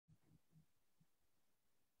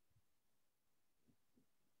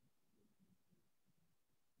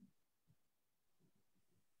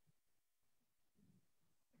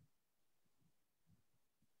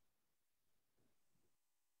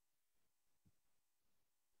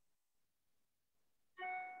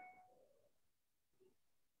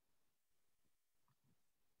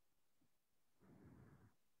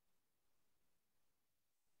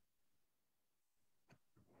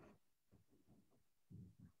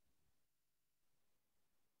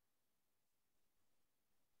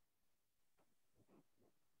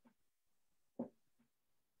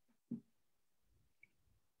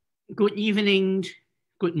Good evening,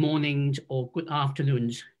 good morning, or good afternoon,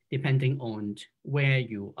 depending on where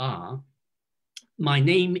you are. My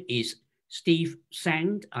name is Steve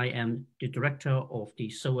Sang. I am the director of the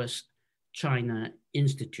SOAS China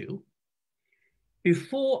Institute.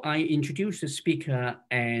 Before I introduce the speaker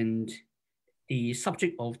and the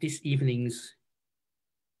subject of this evening's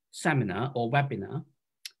seminar or webinar,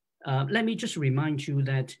 let me just remind you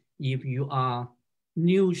that if you are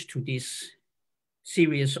new to this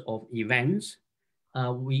series of events,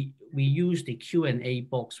 we use the Q&A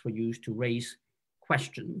box for you to raise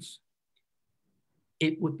questions.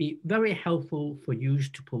 It would be very helpful for you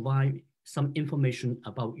to provide some information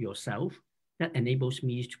about yourself that enables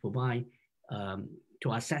me to provide,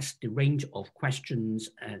 to assess the range of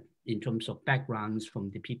questions in terms of backgrounds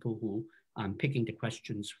from the people who I'm picking the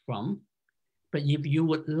questions from. But if you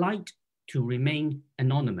would like to remain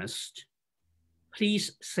anonymous,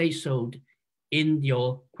 please say so in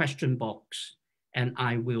your question box, and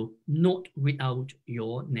I will not read out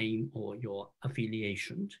your name or your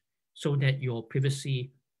affiliation so that your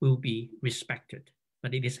privacy will be respected.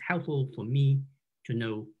 But it is helpful for me to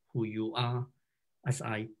know who you are as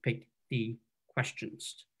I pick the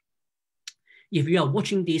questions. If you are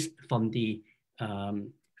watching this from the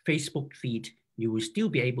Facebook feed, you will still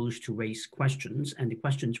be able to raise questions, and the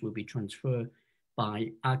questions will be transferred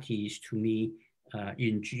by Akis to me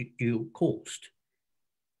in due course.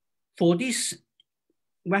 For this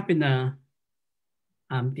webinar,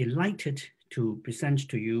 I'm delighted to present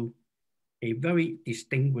to you a very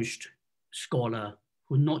distinguished scholar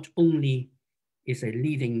who not only is a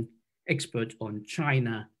leading expert on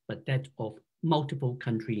China, but that of multiple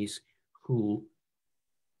countries who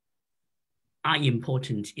are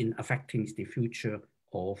important in affecting the future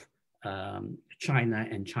of China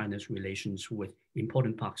and China's relations with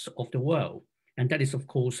important parts of the world. And that is, of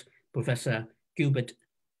course, Professor Gilbert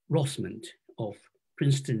Rozman of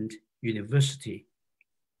Princeton University.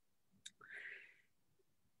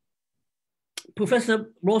 Professor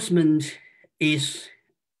Rozman is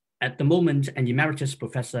at the moment an emeritus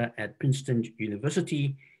professor at Princeton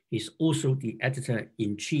University. He's also the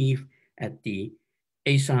editor-in-chief at the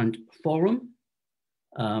Asan Forum.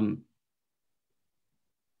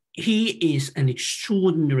 He is an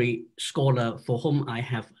extraordinary scholar for whom I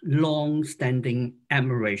have long-standing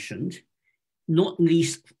admiration, not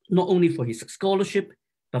only for his scholarship,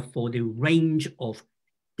 but for the range of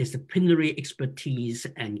disciplinary expertise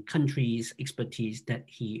and countries' expertise that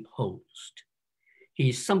he holds. He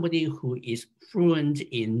is somebody who is fluent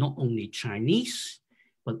in not only Chinese,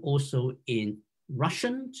 but also in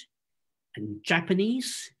Russian and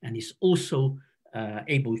Japanese, and is also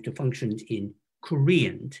able to function in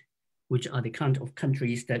Korean, which are the kind of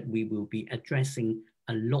countries that we will be addressing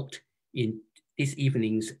a lot in this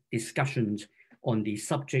evening's discussions on the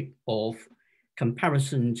subject of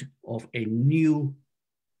comparison of a new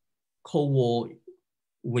Cold War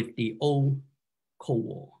with the old Cold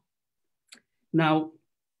War. Now,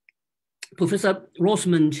 Professor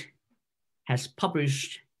Rozman has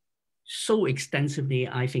published so extensively,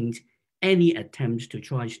 I think any attempt to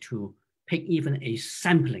try to pick even a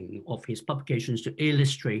sampling of his publications to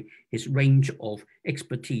illustrate his range of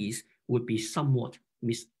expertise would be somewhat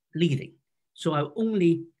misleading. So I'll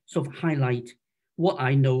only sort of highlight what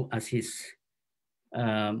I know as his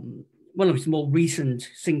one of his more recent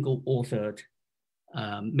single-authored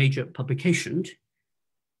major publications,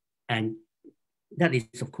 and that is,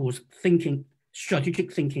 of course,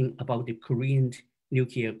 strategic thinking about the Korean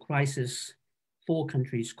nuclear crisis, 4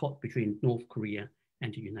 countries caught between North Korea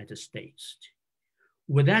and the United States.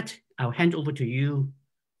 With that, I'll hand over to you,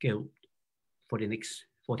 Gil, for the next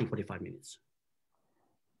 40-45 minutes.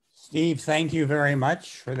 Steve, thank you very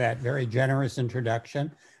much for that very generous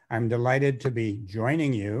introduction. I'm delighted to be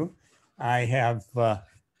joining you. I have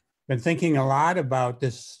been thinking a lot about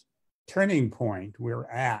this turning point we're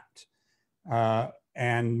at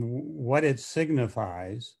and what it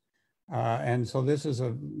signifies. And so this is a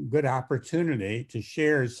good opportunity to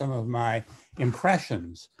share some of my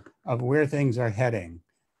impressions of where things are heading.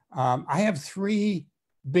 I have 3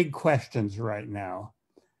 big questions right now.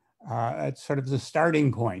 It's sort of the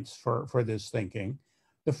starting points for this thinking.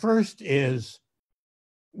 The first is,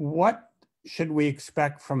 what should we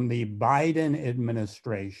expect from the Biden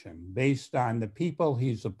administration based on the people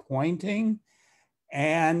he's appointing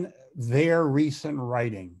and their recent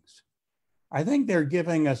writings? I think they're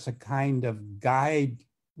giving us a kind of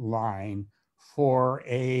guideline for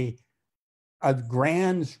a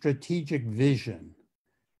grand strategic vision.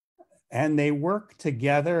 And they work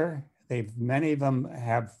together. Many of them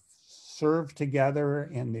have served together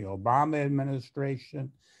in the Obama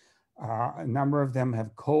administration. A number of them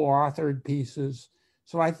have co-authored pieces.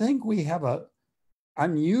 So I think we have an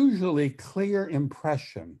unusually clear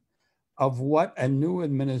impression of what a new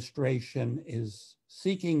administration is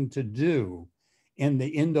seeking to do in the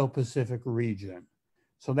Indo-Pacific region.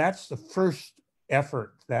 So that's the first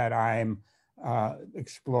effort that I'm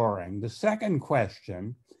exploring. The second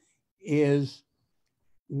question is,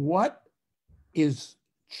 what is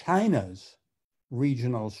China's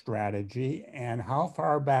regional strategy and how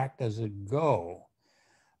far back does it go?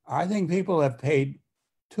 I think people have paid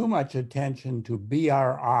too much attention to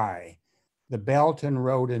BRI, the Belt and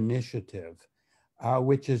Road Initiative,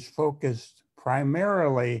 which is focused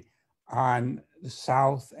primarily on the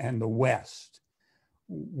South and the West,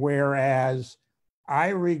 whereas I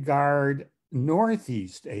regard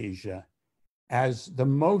Northeast Asia as the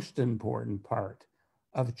most important part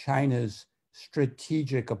of China's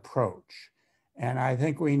strategic approach. And I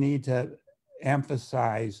think we need to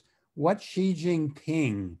emphasize what Xi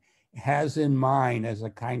Jinping has in mind as a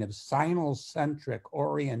kind of Sino-centric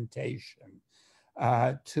orientation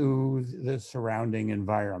to the surrounding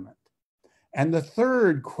environment. And the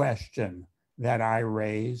third question that I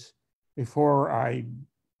raise before I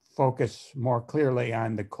focus more clearly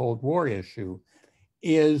on the Cold War issue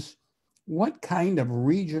is, what kind of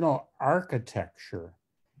regional architecture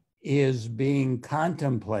is being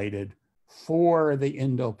contemplated for the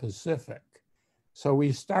Indo-Pacific? So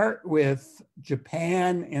we start with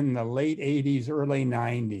Japan in the late 80s, early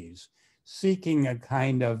 90s, seeking a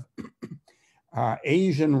kind of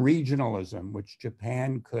Asian regionalism, which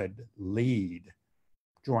Japan could lead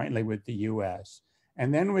jointly with the US.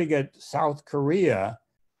 And then we get South Korea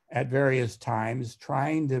at various times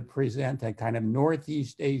trying to present a kind of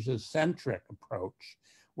Northeast Asia-centric approach,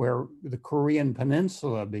 where the Korean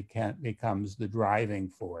Peninsula becomes the driving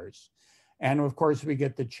force. And of course, we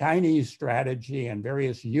get the Chinese strategy and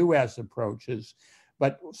various US approaches.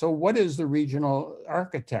 But so what is the regional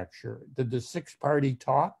architecture? Did the six-party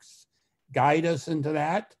talks guide us into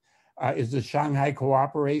that? Is the Shanghai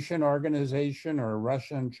Cooperation Organization or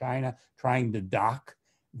Russia and China trying to dock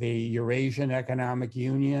the Eurasian Economic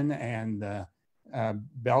Union and the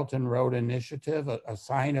Belt and Road Initiative, a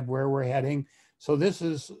sign of where we're heading? So this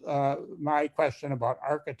is my question about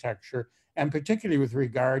architecture, and particularly with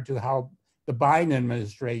regard to how the Biden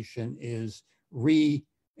administration is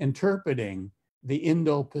reinterpreting the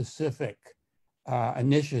Indo-Pacific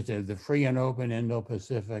initiative, the free and open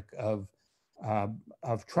Indo-Pacific of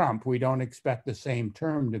Trump. We don't expect the same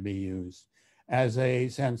term to be used as a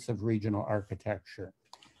sense of regional architecture.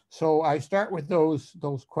 So I start with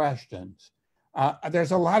those questions.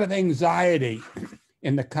 There's a lot of anxiety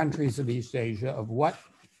in the countries of East Asia of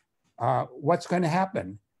what's going to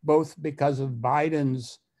happen, both because of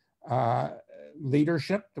Biden's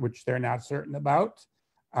leadership, which they're not certain about,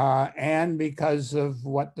 and because of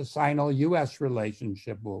what the Sino-US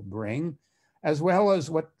relationship will bring, as well as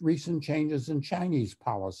what recent changes in Chinese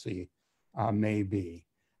policy may be.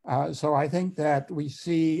 So I think that we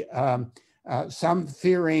see some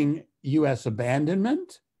fearing US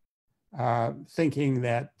abandonment, thinking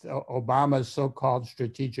that Obama's so-called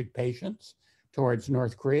strategic patience towards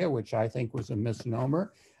North Korea, which I think was a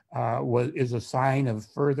misnomer, is a sign of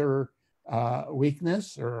further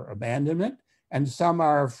weakness or abandonment. And some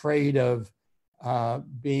are afraid of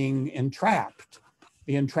being entrapped,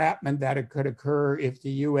 the entrapment that it could occur if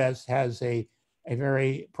the US has a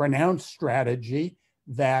very pronounced strategy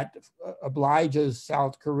that obliges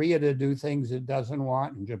South Korea to do things it doesn't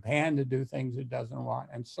want and Japan to do things it doesn't want,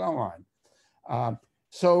 and so on.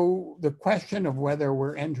 So the question of whether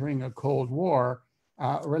we're entering a Cold War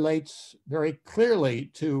relates very clearly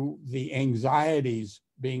to the anxieties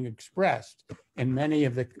being expressed in many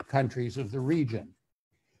of the countries of the region.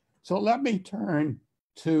 So let me turn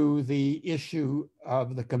to the issue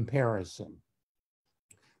of the comparison.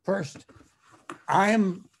 First,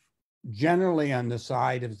 I'm generally on the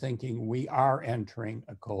side of thinking we are entering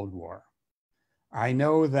a Cold War. I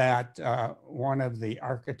know that one of the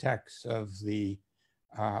architects of the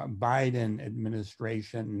Biden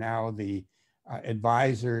administration, now the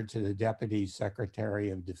advisor to the Deputy Secretary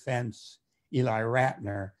of Defense, Eli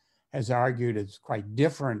Ratner, has argued it's quite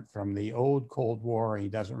different from the old Cold War. He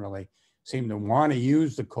doesn't really seem to want to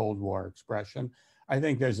use the Cold War expression. I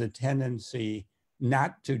think there's a tendency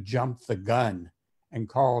not to jump the gun and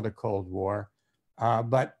call it a Cold War,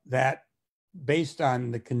 but that based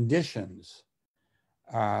on the conditions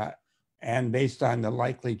and based on the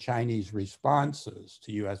likely Chinese responses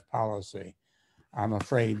to US policy, I'm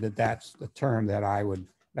afraid that that's the term that I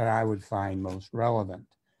would find most relevant.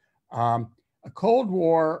 A Cold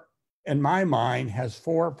War, in my mind, has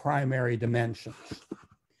four primary dimensions.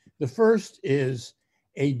 The first is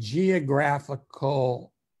a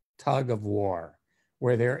geographical tug of war,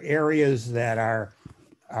 where there are areas that are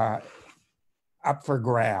up for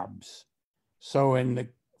grabs. So in the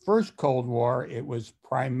first Cold War, it was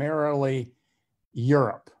primarily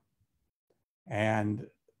Europe, and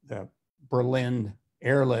the Berlin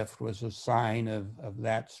airlift was a sign of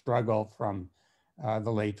that struggle from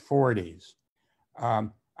the late 40s.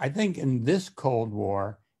 I think in this Cold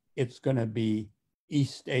War, it's going to be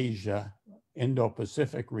East Asia,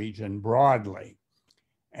 Indo-Pacific region broadly.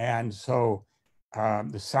 And so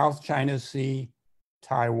the South China Sea,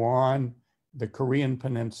 Taiwan, the Korean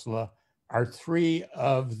Peninsula are three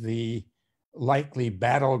of the likely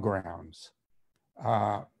battlegrounds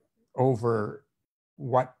over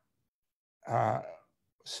what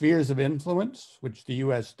spheres of influence, which the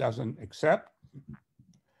US doesn't accept,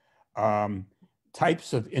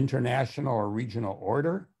 types of international or regional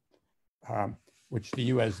order, which the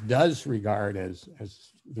US does regard as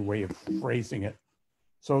the way of phrasing it.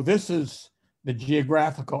 So this is the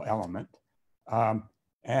geographical element.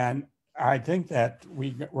 And I think that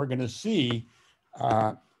we're going to see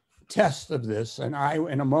tests of this. And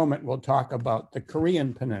in a moment, will talk about the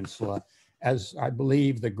Korean Peninsula as, I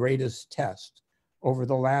believe, the greatest test over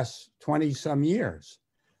the last 20 some years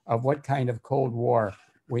of what kind of Cold War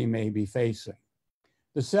we may be facing.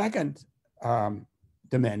 The second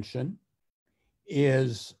dimension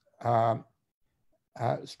is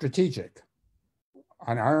strategic.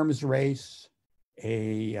 An arms race,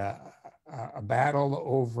 a battle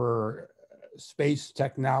over space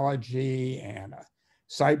technology and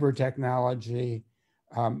cyber technology.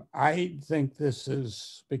 I think this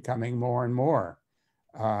is becoming more and more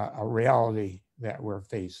a reality that we're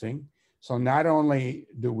facing. So not only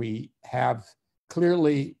do we have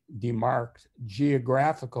clearly demarked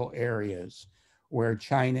geographical areas where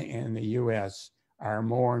China and the US are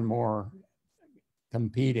more and more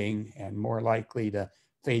competing and more likely to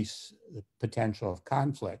face the potential of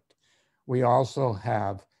conflict, we also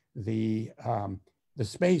have the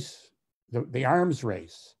arms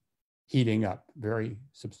race heating up very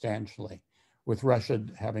substantially, with Russia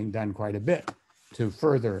having done quite a bit to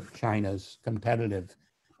further China's competitive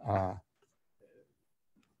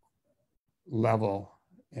level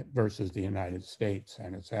versus the United States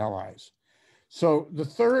and its allies. So the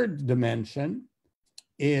third dimension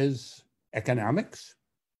is economics.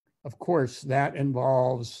 Of course, that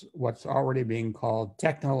involves what's already being called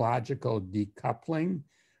technological decoupling,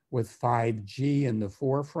 with 5G in the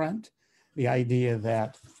forefront. The idea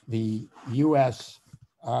that the US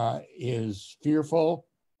is fearful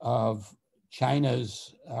of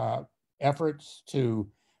China's efforts to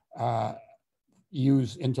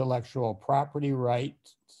use intellectual property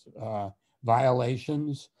rights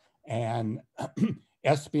violations and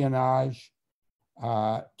espionage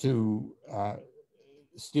to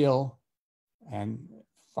steal and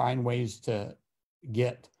find ways to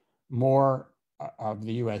get more of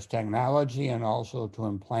the US technology, and also to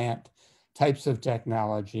implant types of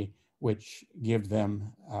technology which give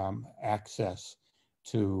them access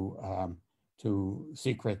to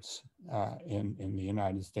secrets in the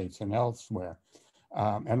United States and elsewhere.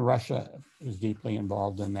 And Russia is deeply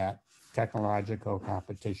involved in that technological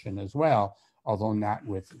competition as well, although not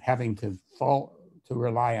with having to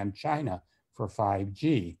rely on China for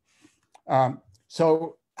 5G.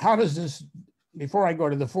 So how does this, before I go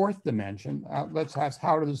to the fourth dimension, let's ask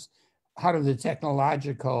how do the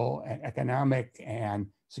technological and economic and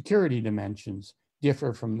security dimensions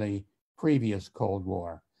differ from the previous Cold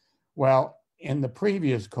War? Well, in the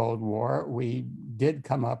previous Cold War, we did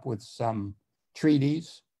come up with some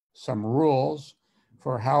treaties, some rules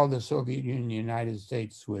for how the Soviet Union and the United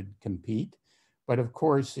States would compete. But of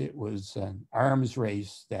course, it was an arms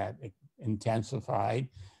race that intensified.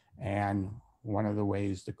 And one of the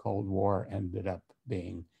ways the Cold War ended up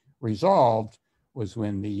being resolved was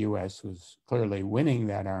when the US was clearly winning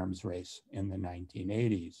that arms race in the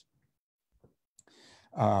 1980s.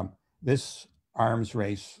 This arms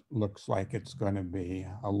race looks like it's going to be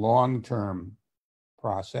a long-term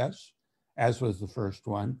process, as was the first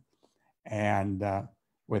one, and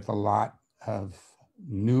with a lot of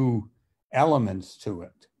new elements to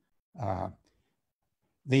it.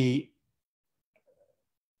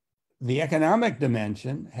 The economic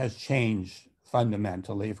dimension has changed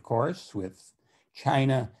fundamentally, of course, with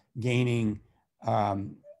China gaining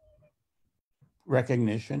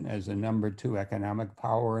recognition as the #2 economic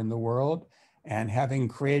power in the world, and having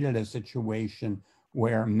created a situation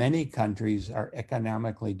where many countries are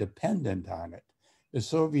economically dependent on it. The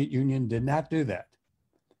Soviet Union did not do that,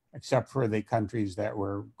 except for the countries that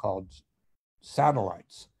were called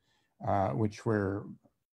satellites, which were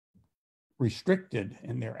restricted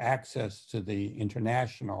in their access to the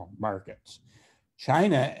international markets.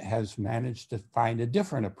 China has managed to find a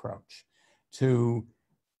different approach to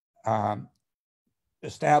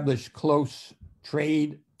establish close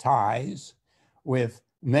trade ties with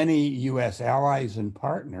many US allies and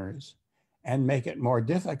partners and make it more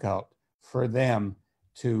difficult for them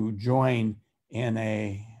to join in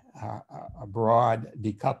a broad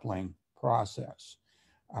decoupling process.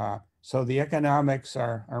 So the economics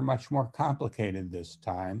are much more complicated this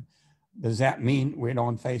time. Does that mean we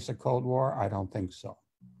don't face a Cold War? I don't think so.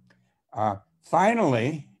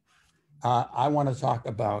 Finally, I want to talk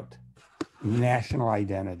about national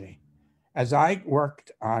identity. As I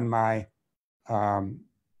worked on my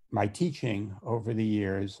teaching over the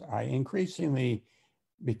years, I increasingly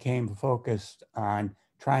became focused on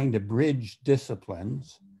trying to bridge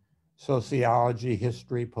disciplines, sociology,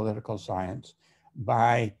 history, political science,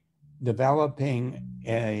 by developing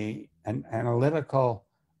an analytical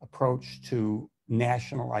approach to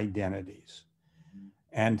national identities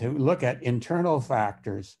and to look at internal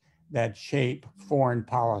factors that shape foreign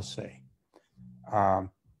policy,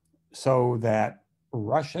 so that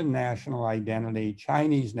Russian national identity,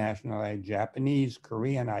 Chinese national identity, Japanese,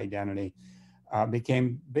 Korean identity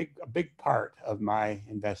became a big part of my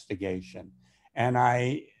investigation. And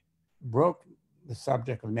I broke the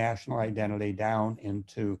subject of national identity down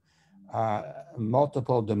into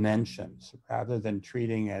multiple dimensions rather than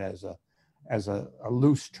treating it as a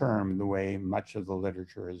loose term the way much of the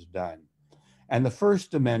literature is done. And the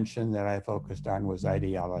first dimension that I focused on was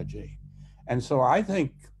ideology. And so I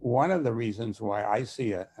think one of the reasons why I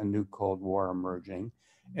see a new Cold War emerging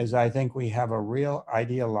is I think we have a real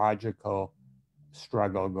ideological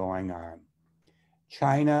struggle going on.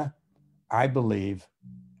 China, I believe,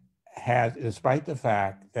 has, despite the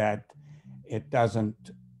fact that it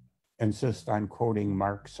doesn't insist on quoting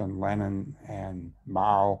Marx and Lenin and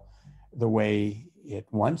Mao the way it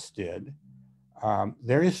once did,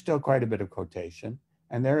 there is still quite a bit of quotation,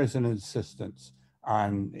 and there is an insistence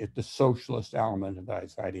on the socialist element of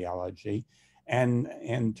its ideology. And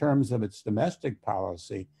in terms of its domestic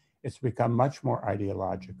policy, it's become much more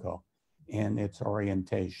ideological in its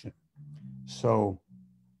orientation. So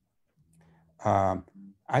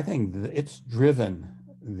I think it's driven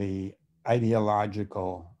the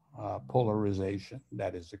ideological polarization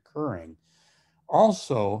that is occurring.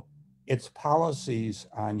 Also, its policies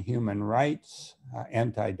on human rights,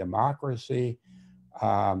 anti-democracy,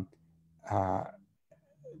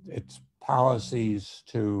 its policies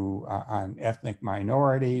on ethnic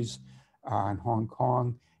minorities, on Hong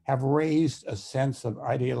Kong, have raised a sense of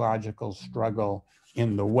ideological struggle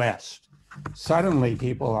in the West. Suddenly,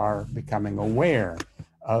 people are becoming aware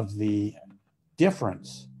of the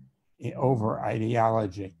difference over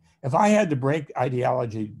ideology. If I had to break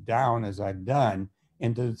ideology down, as I've done,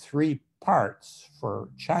 into 3 parts for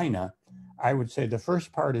China, I would say the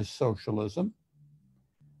first part is socialism.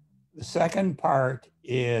 The second part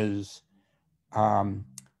is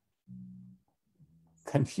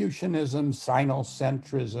Confucianism,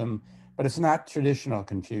 Sinocentrism, but it's not traditional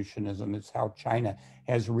Confucianism. It's how China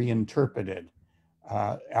has reinterpreted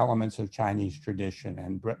elements of Chinese tradition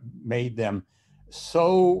and made them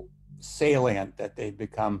so salient that they've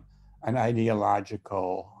become an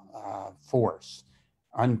ideological force,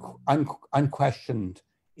 unquestioned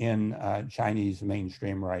in Chinese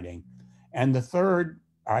mainstream writing. And the third,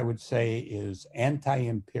 I would say, is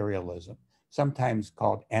anti-imperialism, sometimes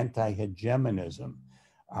called anti-hegemonism,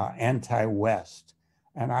 anti-West.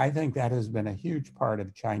 And I think that has been a huge part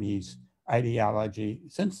of Chinese ideology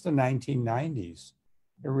since the 1990s.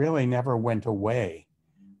 It really never went away.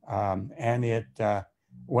 And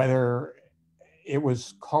whether it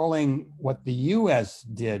was calling what the US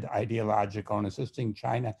did ideological and assisting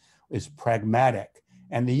China is pragmatic.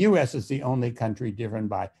 And the US is the only country driven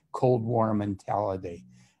by Cold War mentality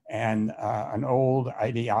and an old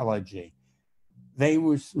ideology.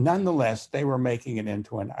 Nonetheless, they were making it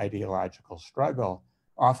into an ideological struggle,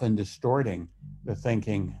 often distorting the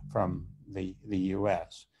thinking from the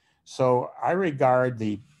US. So I regard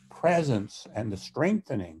the presence and the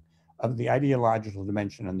strengthening of the ideological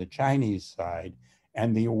dimension on the Chinese side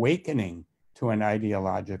and the awakening to an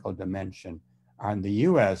ideological dimension on the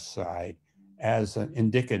US side as an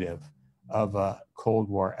indicative of a Cold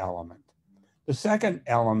War element. The second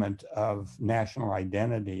element of national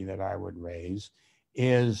identity that I would raise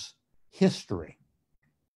is history,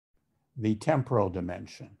 the temporal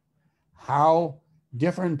dimension, how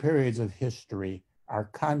different periods of history are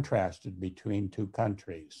contrasted between 2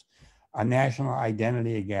 countries. A national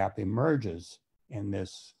identity gap emerges in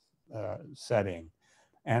this setting.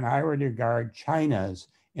 And I would regard China's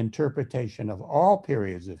interpretation of all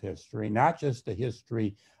periods of history, not just the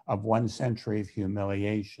history of 1 century of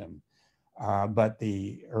humiliation, but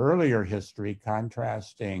the earlier history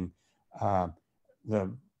contrasting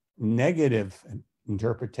the negative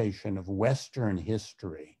interpretation of Western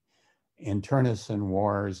history, internecine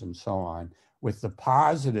wars and so on, with the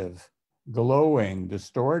positive, glowing,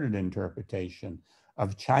 distorted interpretation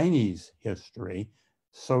of Chinese history,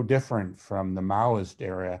 so different from the Maoist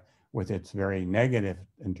era with its very negative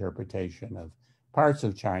interpretation of parts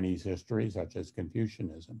of Chinese history, such as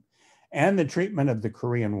Confucianism, and the treatment of the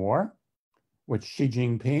Korean War, which Xi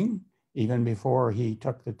Jinping, even before he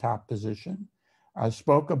took the top position,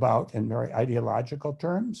 spoke about in very ideological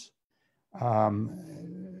terms.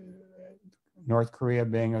 North Korea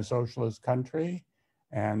being a socialist country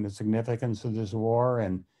and the significance of this war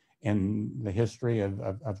and in the history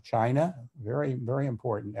of China, very, very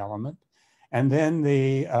important element. And then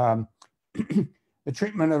the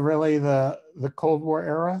treatment of really the Cold War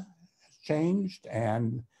era has changed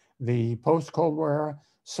and the post-Cold War era.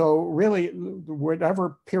 So really,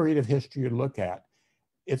 whatever period of history you look at,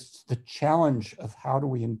 it's the challenge of how do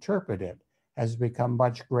we interpret it has become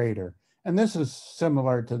much greater. And this is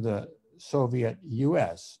similar to the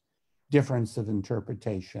Soviet-US difference of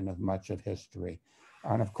interpretation of much of history.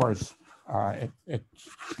 And of course, it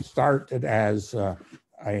started as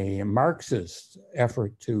a Marxist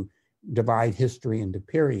effort to divide history into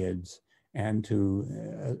periods and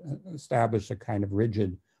to establish a kind of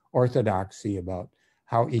rigid orthodoxy about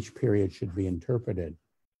how each period should be interpreted.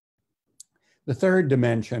 The third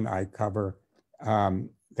dimension I cover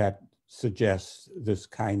that suggests this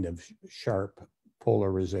kind of sharp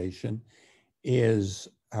polarization is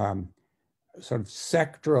sort of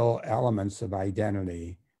sectoral elements of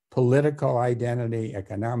identity, political identity,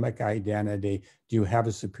 economic identity. Do you have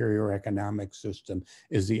a superior economic system?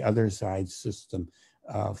 Is the other side's system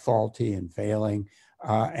faulty and failing?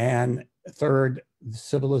 And third,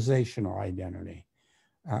 civilizational identity.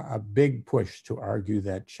 A big push to argue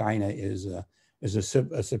that China is a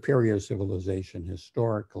superior civilization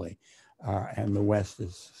historically, and the West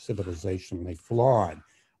is civilizationally flawed,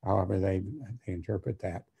 however they interpret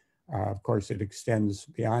that. Of course, it extends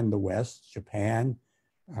beyond the West, Japan,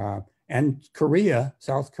 and Korea,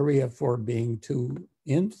 South Korea, for being too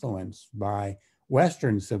influenced by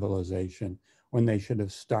Western civilization when they should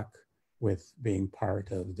have stuck with being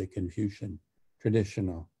part of the Confucian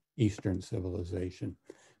traditional Eastern civilization.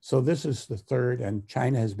 So this is the third, and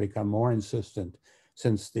China has become more insistent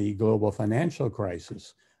since the global financial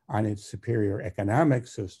crisis on its superior economic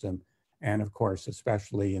system, and of course,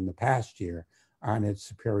 especially in the past year, on its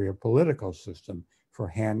superior political system for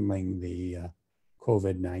handling the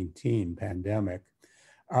COVID-19 pandemic.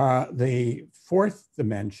 The fourth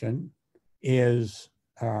dimension is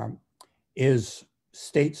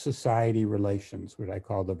state-society relations, what I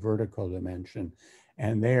call the vertical dimension.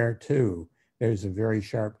 And there too, there's a very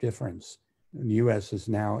sharp difference. The US is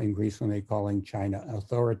now increasingly calling China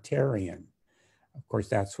authoritarian. Of course,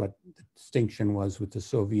 that's what the distinction was with the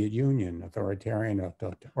Soviet Union, authoritarian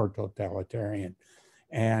or totalitarian.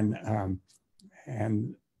 And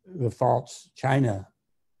the faults China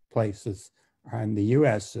places on the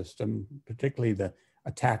US system, particularly the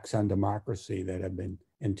attacks on democracy that have been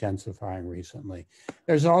intensifying recently.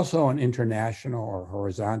 There's also an international or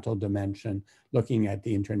horizontal dimension, looking at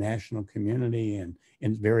the international community and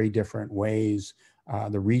in very different ways,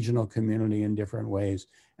 the regional community in different ways,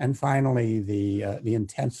 and finally the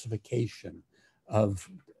intensification of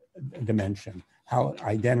dimension, how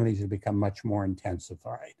identities have become much more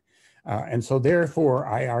intensified. And so therefore,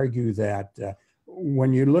 I argue that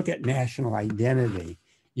when you look at national identity,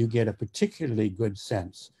 you get a particularly good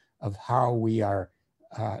sense of how we are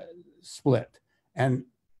split. And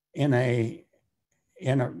in a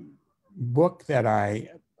book that I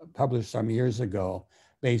published some years ago,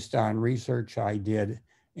 based on research I did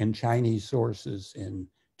in Chinese sources in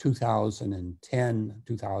 2010,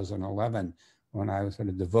 2011, when I was sort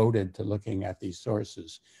of devoted to looking at these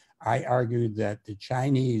sources, I argued that the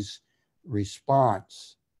Chinese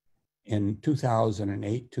response in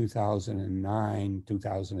 2008, 2009,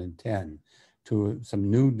 2010 to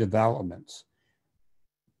some new developments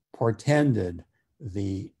portended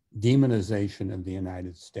the demonization of the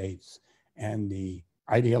United States and the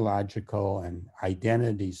ideological and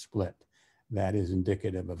identity split that is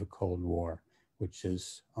indicative of a Cold War, which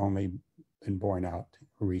has only been borne out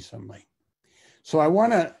recently. So I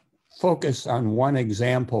want to focus on one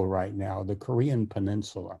example right now, the Korean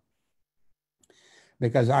Peninsula,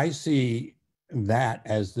 because I see that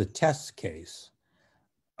as the test case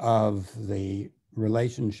of the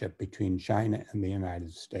relationship between China and the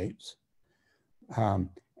United States.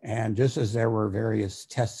 And just as there were various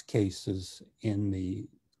test cases in the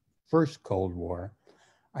first Cold War,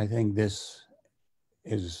 I think this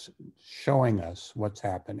is showing us what's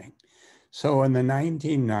happening. So in the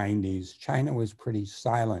 1990s, China was pretty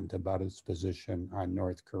silent about its position on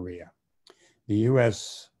North Korea. The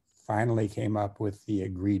US finally came up with the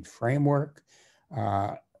agreed framework.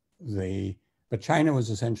 But China was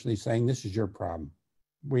essentially saying, this is your problem.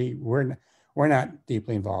 We're not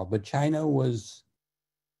deeply involved, but China was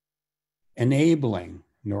enabling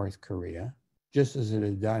North Korea, just as it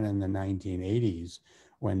had done in the 1980s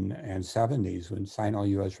and 70s when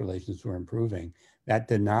Sino-US relations were improving. That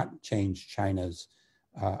did not change China's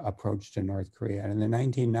approach to North Korea. And in the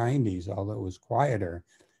 1990s, although it was quieter,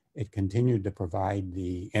 it continued to provide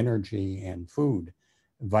the energy and food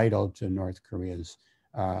vital to North Korea's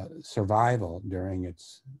survival during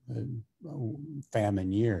its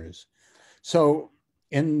famine years. So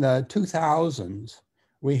in the 2000s,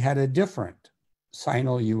 we had a different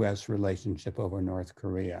Sino-US relationship over North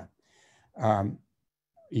Korea. The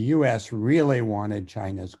US really wanted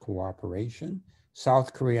China's cooperation.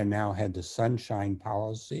 South Korea now had the sunshine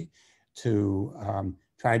policy to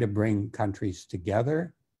try to bring countries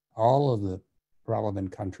together, all of the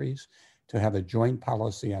relevant countries, to have a joint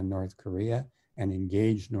policy on North Korea and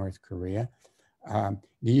engage North Korea. The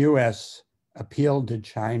US appealed to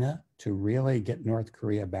China to really get North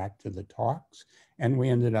Korea back to the talks, and we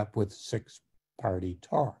ended up with six-party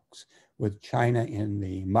talks with China in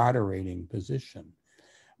the moderating position.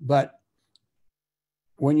 But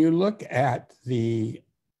when you look at the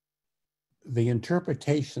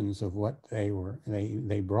interpretations of what they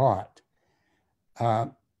brought,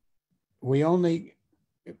 we only,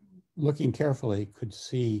 looking carefully, could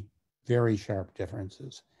see very sharp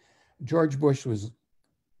differences. George Bush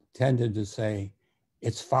tended to say,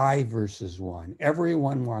 it's 5 versus 1.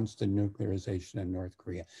 Everyone wants the nuclearization of North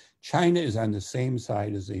Korea. China is on the same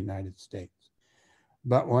side as the United States.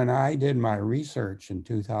 But when I did my research in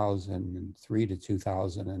 2003 to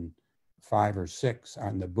 2005 or 6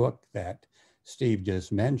 on the book that Steve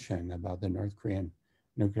just mentioned about the North Korean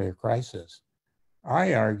nuclear crisis,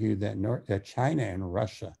 I argued that China and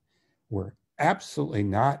Russia were absolutely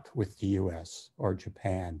not with the US or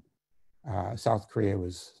Japan. South Korea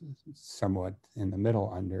was somewhat in the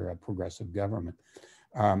middle under a progressive government,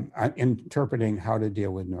 interpreting how to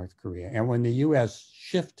deal with North Korea. And when the US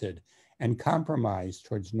shifted and compromised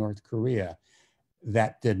towards North Korea,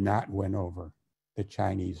 that did not win over the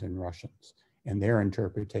Chinese and Russians and their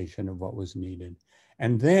interpretation of what was needed.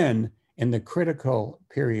 And then in the critical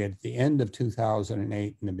period, at the end of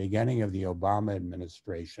 2008 and the beginning of the Obama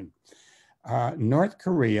administration, North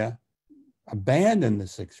Korea abandoned the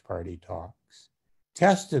six-party talks,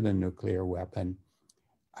 tested a nuclear weapon,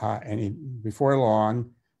 and before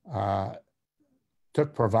long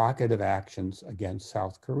took provocative actions against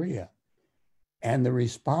South Korea. And the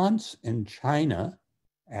response in China,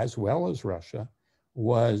 as well as Russia,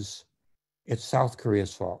 was, it's South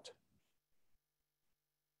Korea's fault.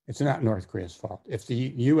 It's not North Korea's fault. If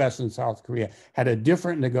the US and South Korea had a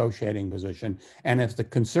different negotiating position, and if the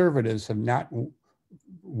conservatives have not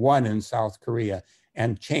won in South Korea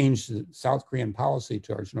and changed the South Korean policy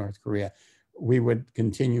towards North Korea, we would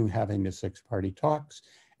continue having the six-party talks.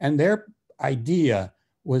 And their idea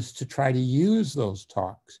was to try to use those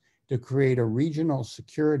talks to create a regional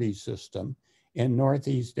security system in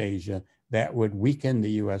Northeast Asia that would weaken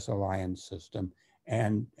the US alliance system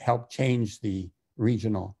and help change the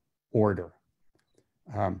regional order.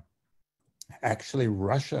 Actually,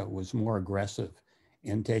 Russia was more aggressive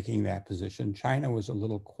in taking that position. China was a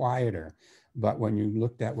little quieter, but when you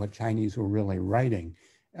looked at what Chinese were really writing,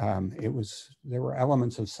 there were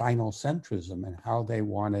elements of Sinocentrism and how they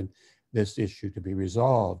wanted this issue to be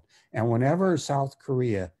resolved. And whenever South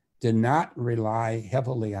Korea did not rely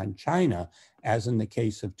heavily on China, as in the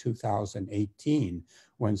case of 2018,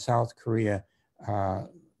 when South Korea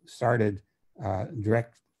started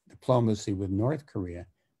direct diplomacy with North Korea,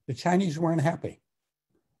 the Chinese weren't happy.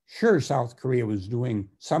 Sure, South Korea was doing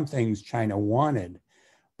some things China wanted,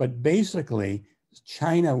 but basically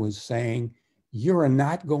China was saying, you're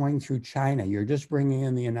not going through China, you're just bringing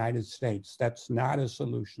in the United States. That's not a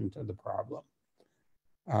solution to the problem.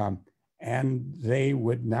 And they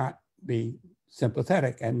would not be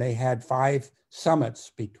sympathetic. And they had 5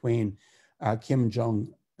 summits between Kim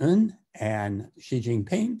Jong-un and Xi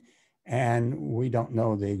Jinping. And we don't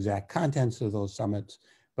know the exact contents of those summits,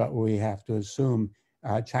 but we have to assume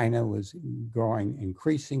China was growing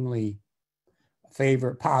increasingly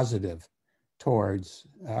positive towards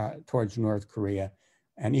North Korea.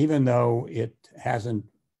 And even though it hasn't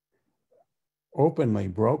openly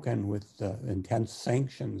broken with the intense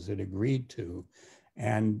sanctions it agreed to.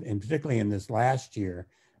 And particularly in this last year,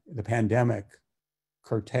 the pandemic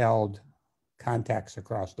curtailed contacts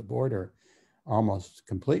across the border almost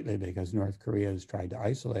completely because North Korea has tried to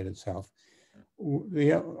isolate itself.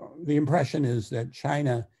 The impression is that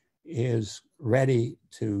China is ready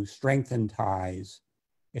to strengthen ties.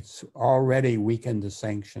 It's already weakened the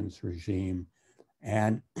sanctions regime,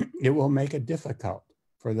 and it will make it difficult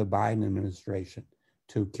for the Biden administration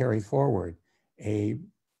to carry forward a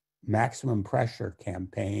maximum pressure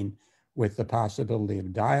campaign with the possibility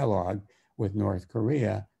of dialogue with North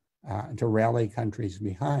Korea to rally countries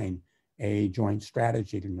behind a joint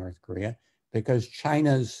strategy to North Korea, because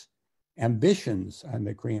China's ambitions on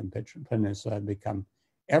the Korean Peninsula have become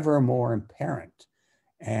ever more apparent,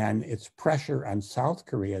 and its pressure on South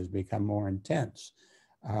Korea has become more intense.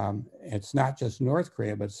 It's not just North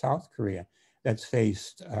Korea, but South Korea that's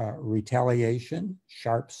faced retaliation,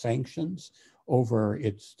 sharp sanctions over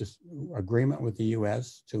its agreement with the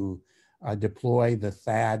US to deploy the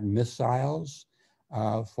THAAD missiles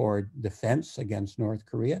for defense against North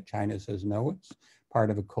Korea. China says no, it's part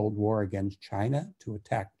of a Cold War against China, to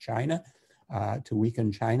attack China, to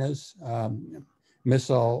weaken China's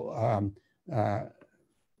missile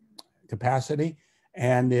capacity.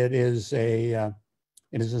 And it is a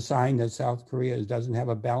sign that South Korea doesn't have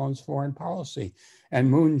a balanced foreign policy. And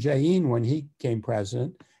Moon Jae-in, when he became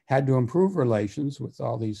president, had to improve relations with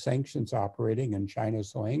all these sanctions operating, and China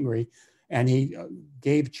so angry. And he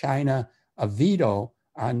gave China a veto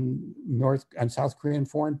on South Korean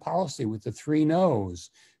foreign policy with the 3 no's,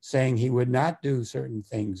 saying he would not do certain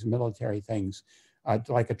things, military things,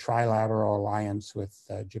 like a trilateral alliance with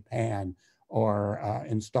Japan, or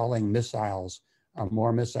installing missiles,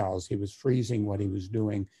 more missiles. He was freezing what he was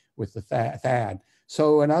doing with the THAAD.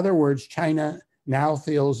 So in other words, China now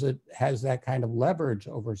feels it has that kind of leverage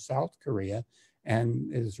over South Korea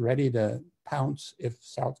and is ready to pounce if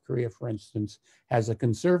South Korea, for instance, has a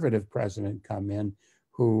conservative president come in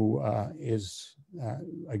who is,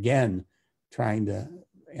 again, trying to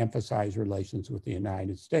emphasize relations with the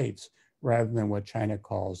United States rather than what China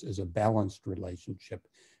calls is a balanced relationship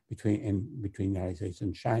between the United States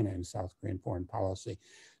and China in South Korean foreign policy.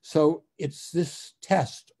 So it's this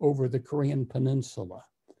test over the Korean Peninsula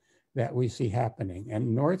that we see happening.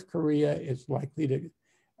 And North Korea is likely to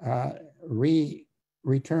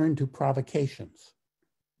return to provocations.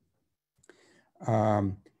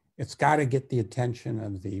 It's got to get the attention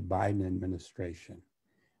of the Biden administration.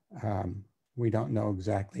 We don't know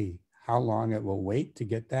exactly how long it will wait to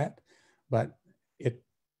get that, but it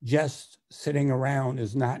just sitting around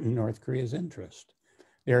is not in North Korea's interest.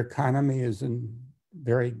 Their economy is in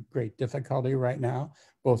very great difficulty right now,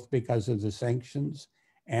 both because of the sanctions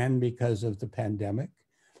and because of the pandemic.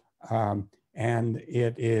 And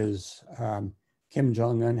it is, Kim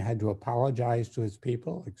Jong-un had to apologize to his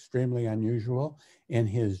people, extremely unusual, in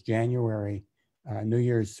his January New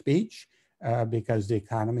Year's speech, because the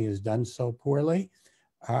economy has done so poorly.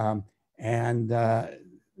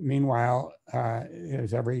 Meanwhile,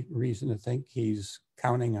 there's every reason to think he's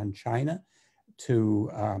counting on China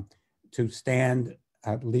to stand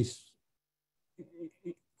at least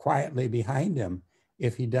quietly behind him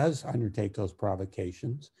if he does undertake those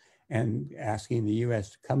provocations, and asking the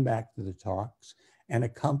US to come back to the talks and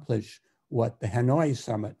accomplish what the Hanoi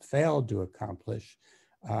summit failed to accomplish,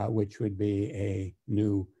 which would be a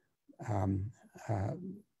new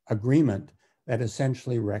agreement that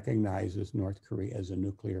essentially recognizes North Korea as a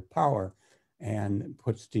nuclear power and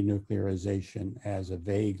puts denuclearization as a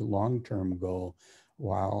vague long-term goal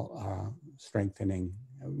while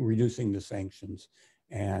reducing the sanctions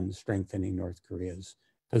and strengthening North Korea's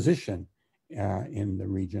position in the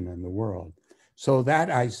region and the world. So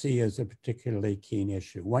that I see as a particularly keen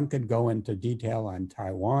issue. One could go into detail on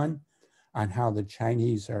Taiwan, on how the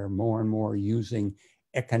Chinese are more and more using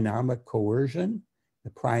economic coercion. The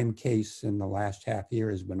prime case in the last half year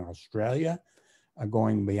has been Australia,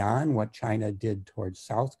 going beyond what China did towards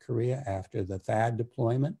South Korea after the THAAD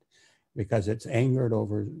deployment, because it's angered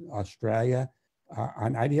over Australia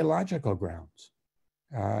on ideological grounds,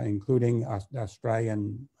 including the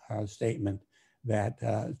Australian statement that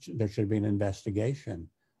there should be an investigation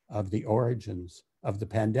of the origins of the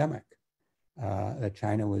that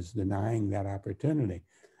China was denying that opportunity.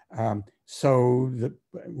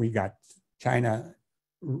 We got China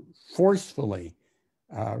forcefully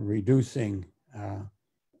reducing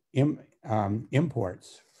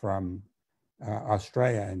imports from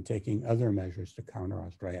Australia and taking other measures to counter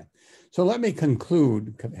Australia. So let me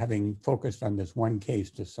conclude, having focused on this one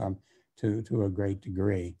case to a great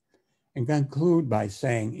degree, and conclude by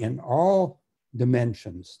saying in all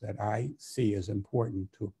dimensions that I see as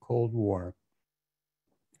important to a Cold War,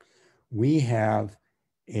 we have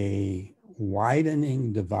a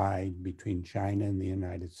widening divide between China and the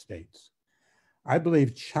United States. I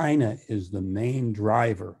believe China is the main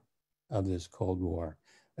driver of this Cold War,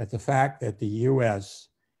 that the fact that the US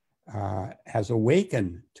has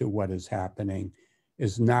awakened to what is happening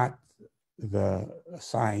is not the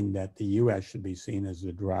sign that the US should be seen as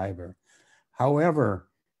the driver. However,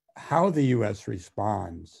 how the US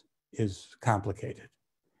responds is complicated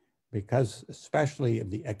because especially of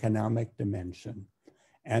the economic dimension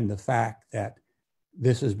and the fact that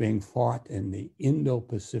this is being fought in the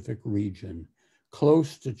Indo-Pacific region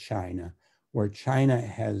close to China, where China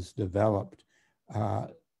has developed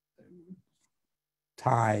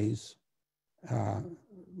ties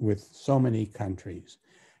with so many countries.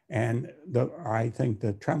 And I think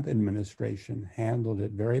the Trump administration handled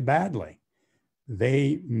it very badly.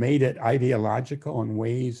 They made it ideological in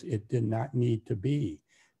ways it did not need to be.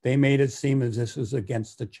 They made it seem as this was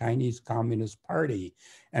against the Chinese Communist Party,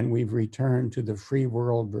 and we've returned to the free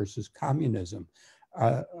world versus communism,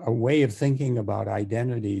 a way of thinking about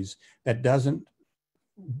identities that doesn't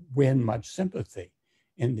win much sympathy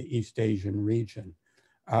in the East Asian region.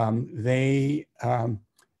 They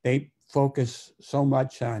focus so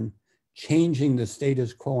much on changing the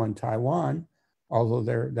status quo in Taiwan, although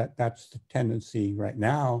that's the tendency right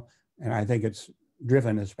now, and I think it's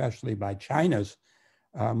driven especially by China's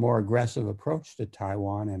more aggressive approach to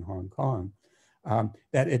Taiwan and Hong Kong,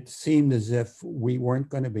 that it seemed as if we weren't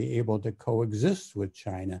going to be able to coexist with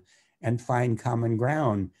China and find common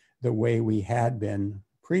ground the way we had been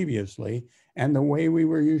previously and the way we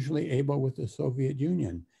were usually able with the Soviet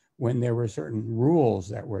Union when there were certain rules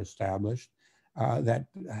that were established that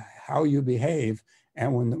how you behave.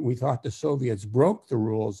 And when we thought the Soviets broke the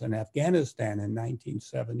rules in Afghanistan in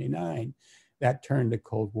 1979, that turned the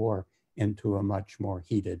Cold War into a much more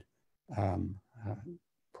heated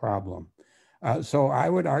problem. So I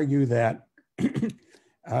would argue that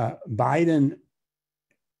Biden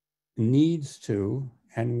needs to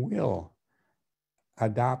and will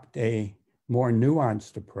adopt a more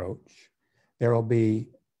nuanced approach. There will be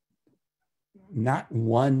not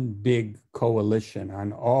one big coalition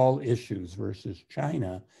on all issues versus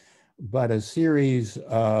China, but a series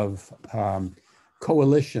of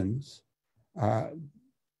coalitions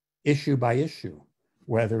issue by issue,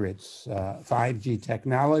 whether it's 5G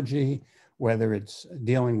technology, whether it's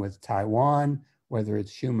dealing with Taiwan, whether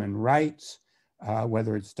it's human rights,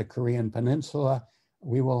 whether it's the Korean Peninsula.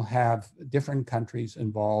 We will have different countries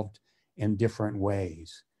involved in different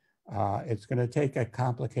ways. It's going to take a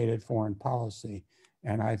complicated foreign policy.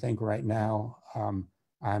 And I think right now,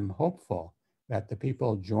 I'm hopeful that the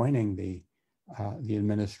people joining the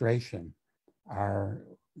administration are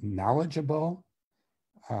knowledgeable,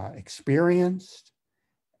 experienced,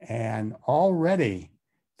 and already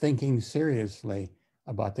thinking seriously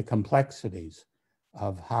about the complexities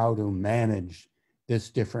of how to manage this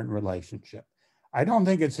different relationship. I don't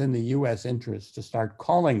think it's in the US interest to start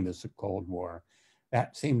calling this a Cold War.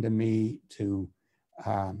 That seemed to me to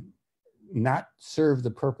not serve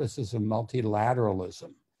the purposes of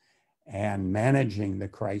multilateralism and managing the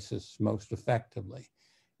crisis most effectively.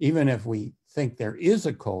 Even if we think there is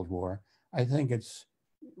a Cold War, I think it's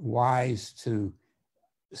wise to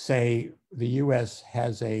say the US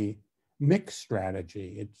has a mixed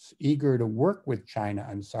strategy. It's eager to work with China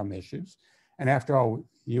on some issues. And after all,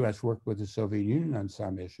 the US worked with the Soviet Union on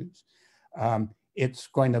some issues. It's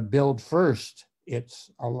going to build first its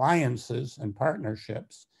alliances and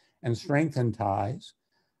partnerships and strengthen ties.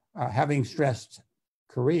 Having stressed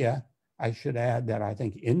Korea, I should add that I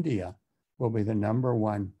think India will be the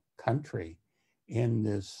 #1 country in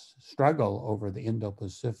this struggle over the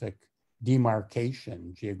Indo-Pacific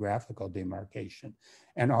demarcation, geographical demarcation.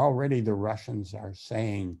 And already the Russians are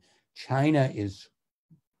saying China is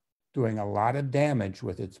doing a lot of damage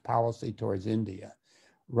with its policy towards India.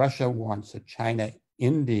 Russia wants a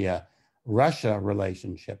China-India-Russia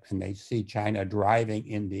relationship, and they see China driving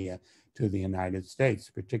India to the United States,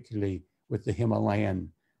 particularly with the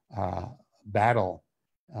Himalayan battle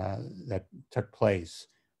that took place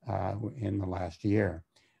in the last year.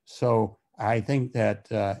 So I think that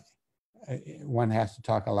one has to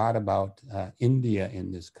talk a lot about India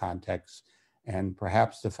in this context, and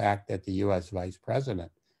perhaps the fact that the US Vice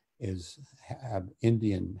President is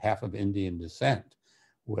half of Indian descent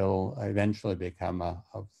will eventually become a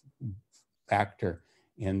factor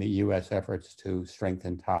in the US efforts to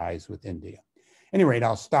strengthen ties with India. At any rate,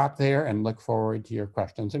 I'll stop there and look forward to your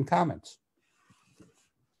questions and comments.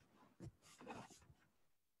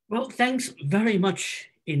 Well, thanks very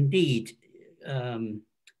much indeed.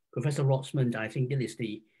 Professor Rozman, I think it is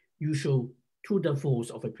the usual tour de force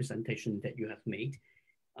of a presentation that you have made.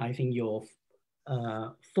 I think your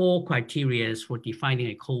 4 criteria for defining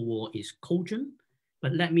a Cold War is cogent,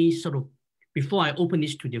 but let me sort of, before I open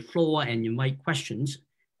this to the floor and invite questions,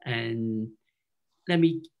 and let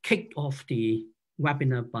me kick off the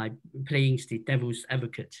webinar by playing the devil's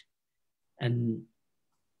advocate and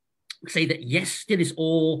say that yes, it is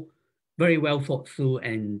all very well thought through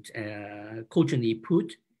and cogently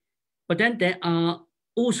put, but then there are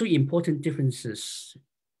also important differences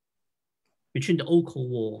between the old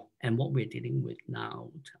Cold War and what we're dealing with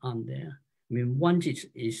now, aren't there? I mean, one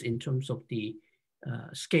is in terms of the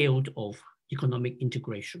scale of economic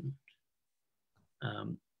integration.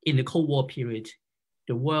 In the Cold War period,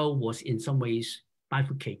 the world was in some ways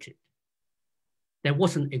bifurcated. There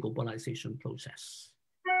wasn't a globalization process.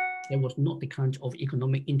 There was not the kind of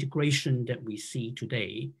economic integration that we see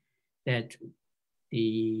today, that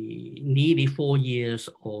the nearly 4 years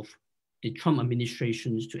of the Trump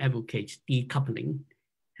administrations to advocate decoupling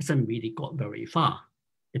hasn't really got very far.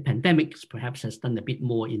 The pandemic perhaps has done a bit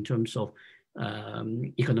more in terms of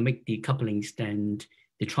economic decouplings than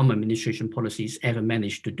the Trump administration policies ever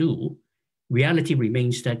managed to do. Reality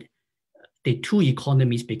remains that the two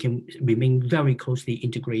economies remain very closely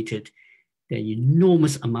integrated. There are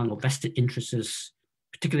enormous amount of vested interests,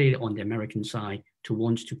 particularly on the American side, to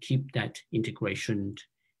want to keep that integration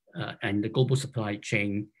and the global supply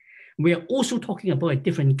chain. We are also talking about a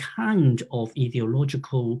different kind of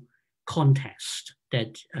ideological contest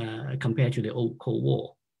that compared to the old Cold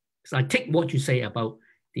War. So I take what you say about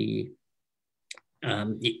the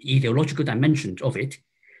ideological dimension of it,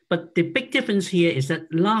 but the big difference here is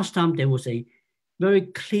that last time there was a very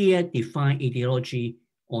clear defined ideology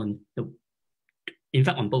on in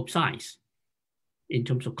fact, on both sides, in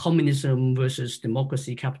terms of communism versus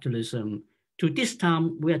democracy, capitalism. To this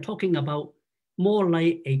time, we are talking about more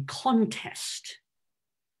like a contest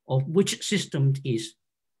of which system is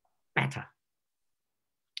better,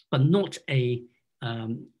 but not a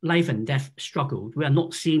life and death struggle. We are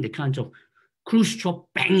not seeing the kind of Khrushchev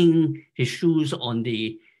banging his shoes on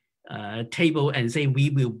the table and say, we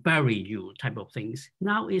will bury you type of things.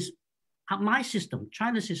 Now is my system,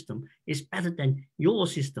 China's system, is better than your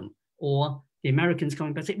system, or the Americans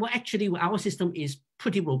coming back and say, well, actually, our system is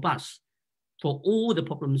pretty robust for all the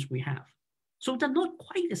problems we have. So they're not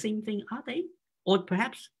quite the same thing, are they? Or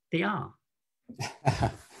perhaps they are.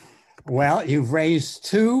 Well, you've raised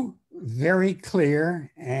 2 very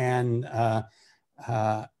clear and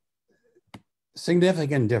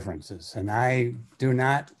significant differences, and I do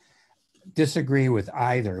not disagree with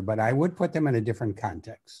either, but I would put them in a different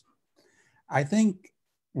context. I think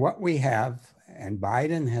what we have, and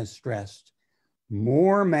Biden has stressed,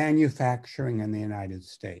 more manufacturing in the United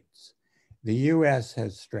States. The US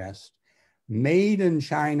has stressed Made in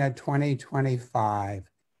China 2025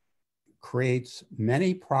 creates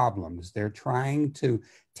many problems. They're trying to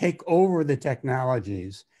take over the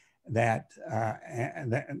technologies that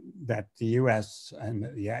the US and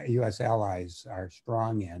the US allies are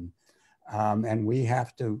strong in. And we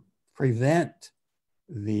have to prevent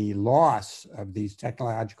the loss of these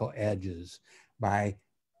technological edges by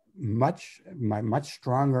much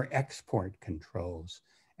stronger export controls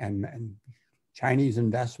and Chinese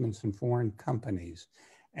investments in foreign companies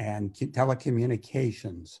and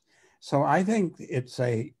telecommunications. So I think it's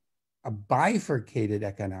a bifurcated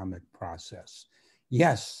economic process.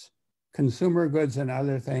 Yes, consumer goods and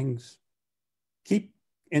other things keep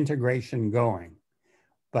integration going,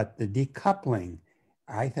 but the decoupling,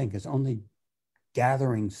 I think, is only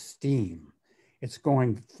gathering steam. It's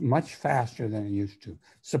going much faster than it used to.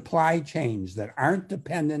 Supply chains that aren't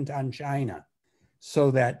dependent on China,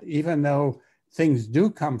 so that even though things do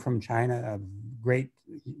come from China of great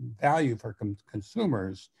value for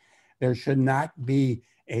consumers, there should not be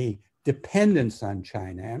a dependence on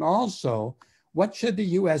China. And also, what should the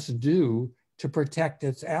US do to protect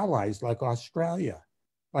its allies like Australia,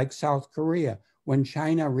 like South Korea, when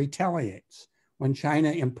China retaliates, when China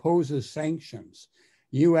imposes sanctions?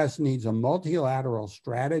 US needs a multilateral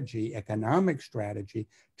strategy, economic strategy,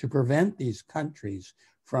 to prevent these countries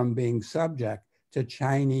from being subject to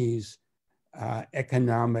Chinese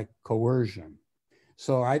economic coercion.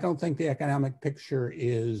 So I don't think the economic picture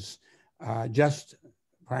is just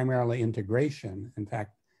primarily integration. In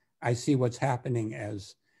fact, I see what's happening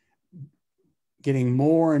as getting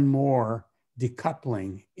more and more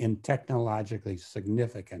decoupling in technologically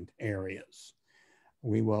significant areas.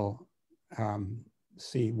 We will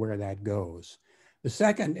see where that goes. The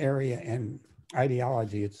second area in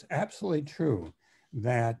ideology, it's absolutely true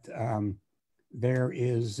that there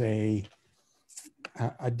is a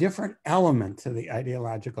a different element to the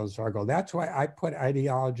ideological struggle. That's why I put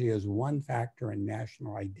ideology as one factor in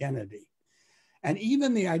national identity. And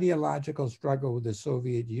even the ideological struggle with the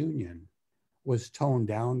Soviet Union was toned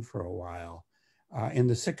down for a while in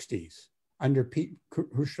the 60s under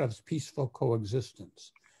Khrushchev's peaceful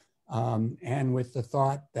coexistence. And with the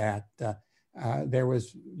thought that there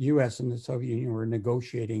was US and the Soviet Union were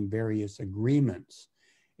negotiating various agreements.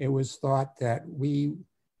 It was thought that we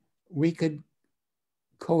could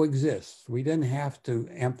coexist. We didn't have to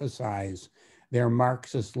emphasize their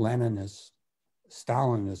Marxist, Leninist,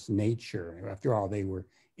 Stalinist nature. After all, they were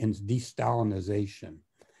in de-Stalinization.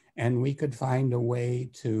 And we could find a way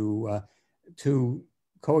to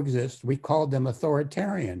coexist. We called them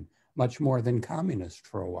authoritarian, much more than communist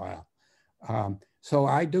for a while. So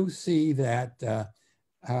I do see that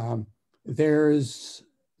there's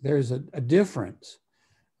a difference,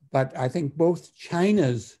 but I think both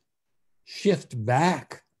China's shift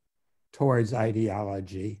back towards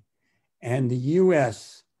ideology and the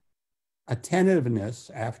US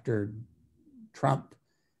attentiveness after Trump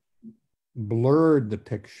blurred the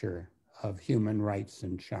picture of human rights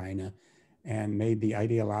in China and made the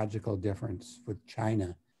ideological difference with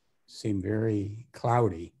China seem very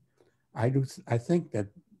cloudy. I think that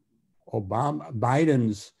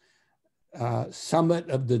Biden's summit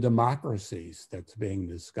of the democracies that's being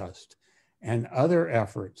discussed and other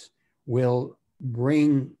efforts will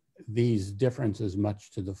bring these differences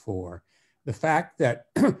much to the fore. The fact that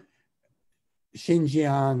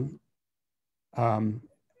Xinjiang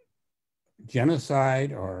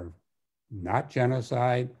genocide or not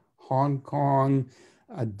genocide, Hong Kong,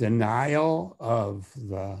 a denial of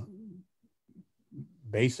the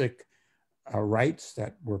basic rights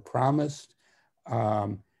that were promised,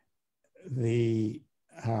 the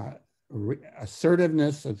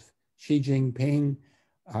assertiveness of Xi Jinping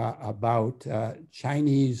about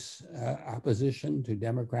Chinese opposition to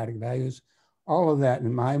democratic values, all of that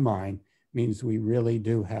in my mind means we really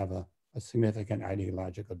do have a significant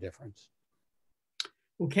ideological difference.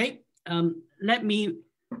 Okay, let me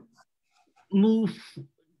move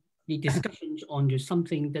the discussions on to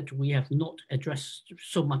something that we have not addressed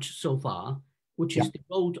so much so far, which is the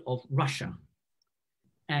role of Russia.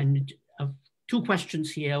 And two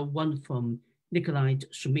questions here, one from Nikolai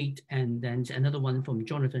Sumit and then another one from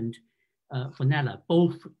Jonathan Fonella,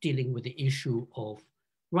 both dealing with the issue of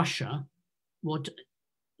Russia. What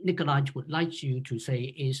Nikolai would like you to say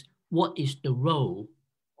is, what is the role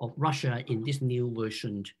of Russia in this new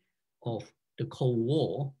version of the Cold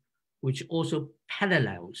War, which also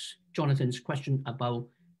parallels Jonathan's question about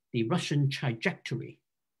the Russian trajectory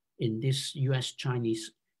in this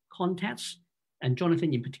US-Chinese context. And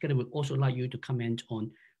Jonathan in particular would also like you to comment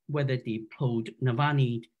on whether the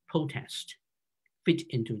pro-Navalny protest fit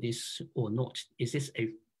into this or not. Is this a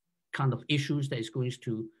kind of issues that is going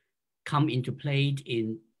to come into play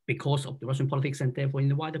because of the Russian politics and therefore in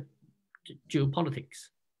the wider geopolitics?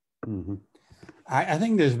 Mm-hmm. I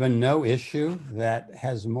think there's been no issue that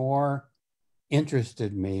has more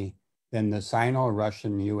interested me than the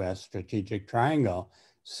Sino-Russian-US strategic triangle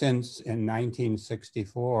since in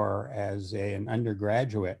 1964, as an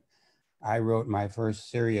undergraduate, I wrote my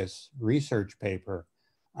first serious research paper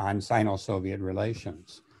on Sino-Soviet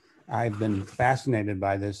relations. I've been fascinated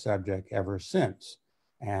by this subject ever since,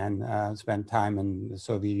 and spent time in the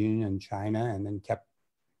Soviet Union, China, and then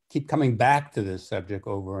keep coming back to this subject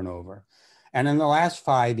over and over. And in the last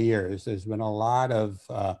 5 years, there's been a lot of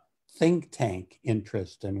think tank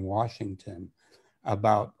interest in Washington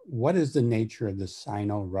about what is the nature of the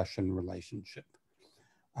Sino-Russian relationship.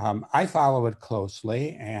 I follow it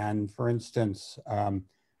closely, and for instance,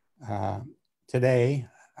 today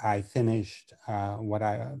I finished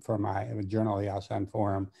for my journal, the Asan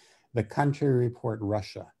Forum, the Country Report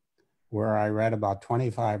Russia, where I read about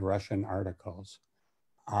 25 Russian articles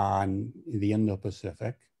on the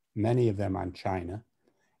Indo-Pacific, many of them on China,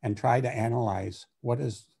 and try to analyze what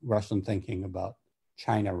is Russian thinking about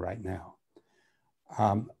China right now.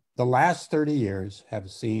 The last 30 years have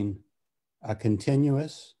seen a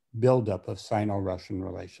continuous buildup of Sino-Russian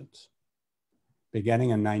relations,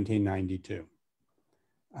 beginning in 1992.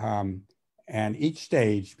 And each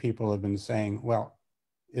stage, people have been saying, well,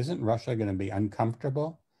 isn't Russia going to be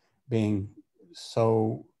uncomfortable being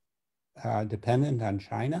so dependent on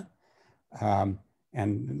China?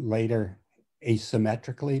 And later,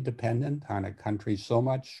 asymmetrically dependent on a country so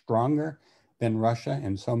much stronger than Russia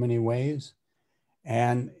in so many ways.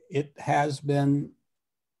 And it has been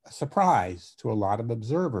a surprise to a lot of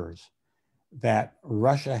observers that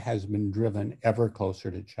Russia has been driven ever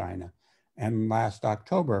closer to China. And last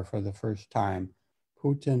October, for the first time,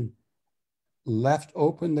 Putin left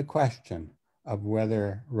open the question of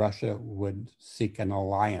whether Russia would seek an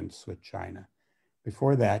alliance with China.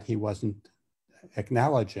 Before that, he wasn't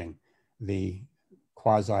acknowledging the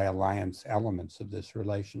quasi-alliance elements of this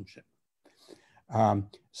relationship.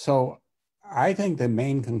 So I think the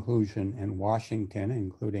main conclusion in Washington,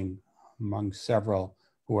 including among several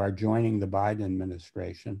who are joining the Biden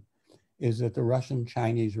administration, is that the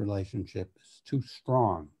Russian-Chinese relationship is too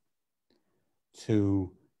strong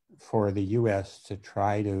for the US to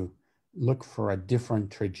try to look for a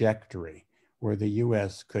different trajectory where the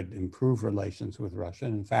US could improve relations with Russia.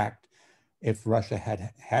 In fact, if Russia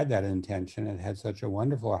had that intention, it had such a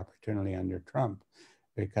wonderful opportunity under Trump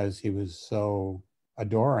because he was so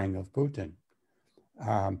adoring of Putin.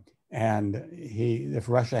 And if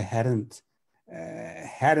Russia hadn't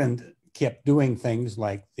kept doing things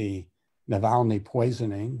like the Navalny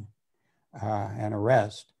poisoning and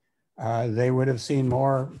arrest, they would have seen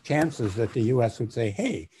more chances that the US would say,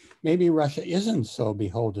 hey, maybe Russia isn't so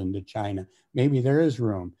beholden to China. Maybe there is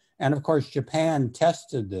room. And of course, Japan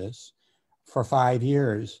tested this for 5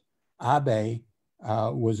 years. Abe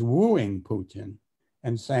was wooing Putin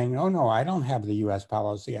and saying, oh no, I don't have the US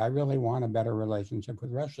policy. I really want a better relationship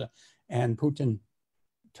with Russia. And Putin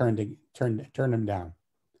turned him down.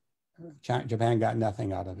 Japan got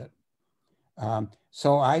nothing out of it.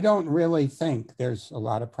 So I don't really think there's a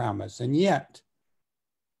lot of promise. And yet,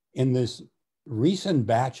 in this recent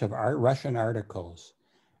batch of Russian articles,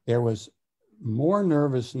 there was more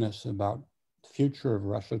nervousness about the future of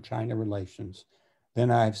Russia-China relations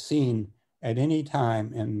than I've seen at any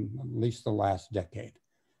time in at least the last decade.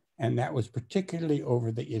 And that was particularly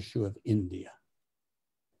over the issue of India.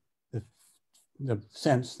 The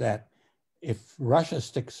sense that if Russia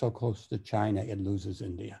sticks so close to China, it loses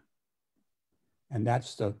India. And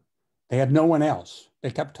they had no one else. They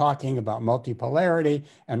kept talking about multipolarity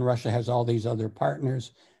and Russia has all these other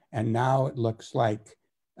partners. And now it looks like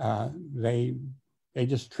they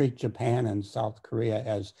just treat Japan and South Korea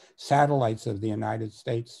as satellites of the United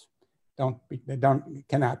States.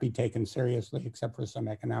 Cannot be taken seriously except for some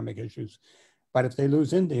economic issues. But if they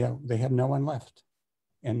lose India, they have no one left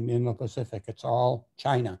in the Pacific. It's all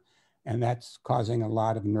China. And that's causing a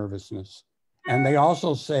lot of nervousness. And they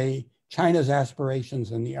also say China's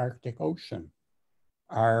aspirations in the Arctic Ocean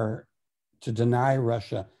are to deny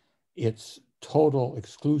Russia its total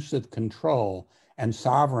exclusive control and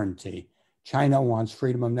sovereignty. China wants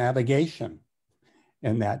freedom of navigation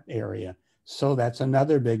in that area. So that's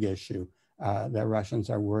another big issue that Russians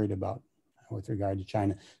are worried about with regard to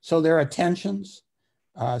China. So there are tensions.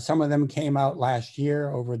 Some of them came out last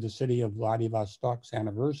year over the city of Vladivostok's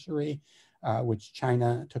anniversary, which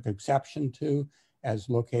China took exception to as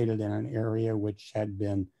located in an area which had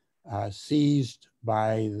been seized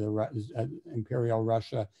by the Imperial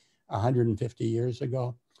Russia 150 years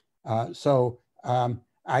ago. So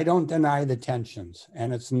I don't deny the tensions,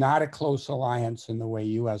 and it's not a close alliance in the way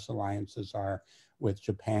US alliances are with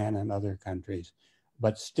Japan and other countries.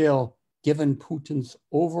 But still, given Putin's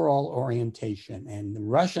overall orientation and the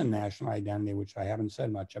Russian national identity, which I haven't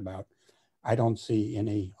said much about, I don't see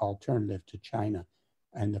any alternative to China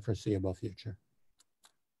in the foreseeable future.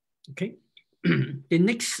 Okay. The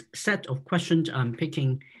next set of questions I'm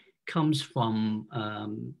picking comes from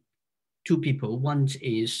two people. One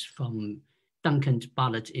is from Duncan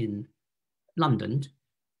Bartlett in London.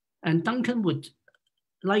 And Duncan would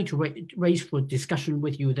like to raise for discussion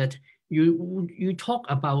with you that you talk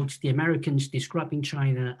about the Americans describing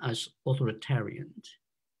China as authoritarian.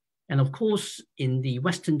 And of course, in the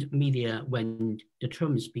Western media, when the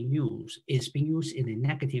term is being used, it's being used in a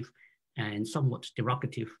negative and somewhat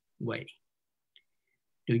derogative way.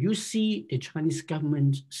 Do you see the Chinese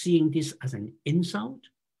government seeing this as an insult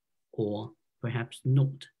or perhaps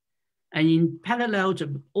not? And in parallel, I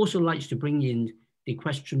also like to bring in the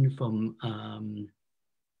question from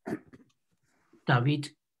David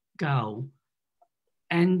Gao.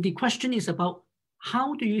 And the question is about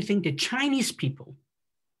how do you think the Chinese people,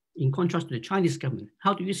 in contrast to the Chinese government,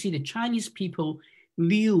 how do you see the Chinese people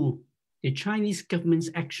view the Chinese government's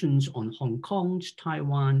actions on Hong Kong,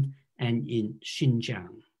 Taiwan, and in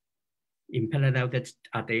Xinjiang? In parallel,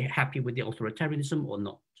 are they happy with the authoritarianism or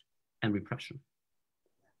not, and repression?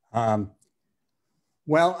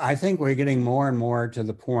 Well, I think we're getting more and more to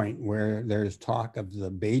the point where there's talk of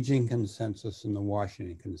the Beijing consensus and the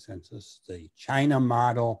Washington consensus, the China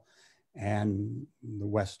model and the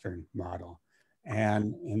Western model.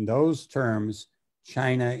 And in those terms,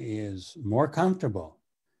 China is more comfortable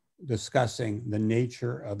discussing the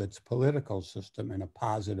nature of its political system in a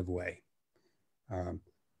positive way.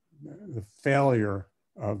 The failure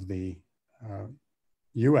of the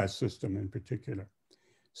US system in particular.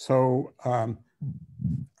 So I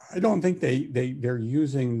don't think they're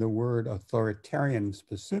using the word authoritarian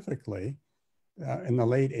specifically. In the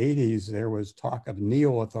late 80s, there was talk of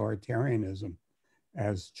neo-authoritarianism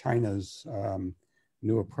as China's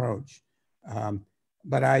new approach.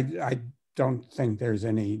 But I don't think there's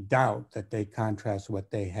any doubt that they contrast what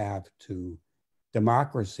they have to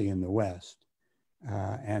democracy in the West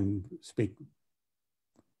and speak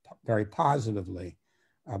very positively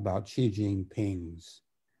about Xi Jinping's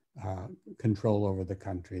control over the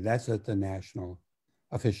country. That's at the national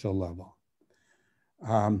official level.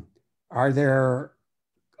 Are there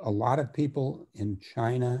a lot of people in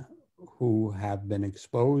China who have been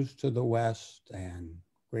exposed to the West and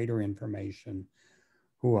greater information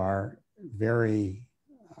who are very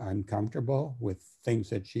uncomfortable with things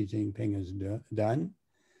that Xi Jinping has done?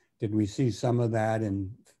 Did we see some of that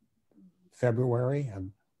in February,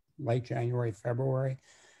 late January, February,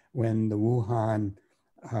 when the Wuhan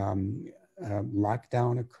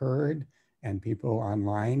lockdown occurred and people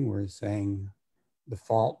online were saying the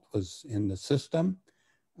fault was in the system?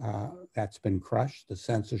 That's been crushed. The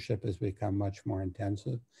censorship has become much more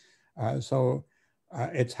intensive. So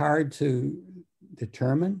it's hard to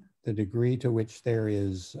determine the degree to which there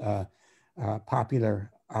is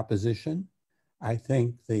popular opposition. I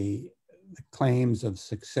think the claims of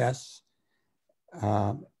success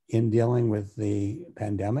in dealing with the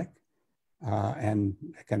pandemic and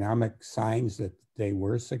economic signs that they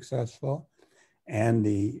were successful, and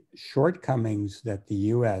the shortcomings that the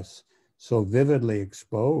US so vividly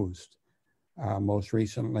exposed most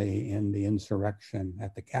recently in the insurrection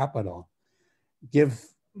at the Capitol, give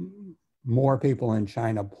more people in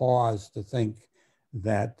China pause to think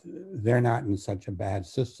that they're not in such a bad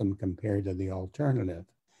system compared to the alternative.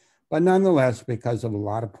 But nonetheless, because of a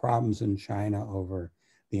lot of problems in China over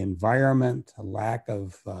the environment, a lack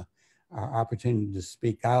of opportunity to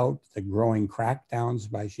speak out, the growing crackdowns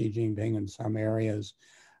by Xi Jinping in some areas,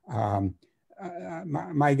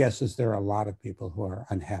 my guess is there are a lot of people who are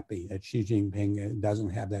unhappy that Xi Jinping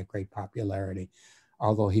doesn't have that great popularity,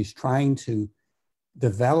 although he's trying to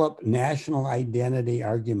develop national identity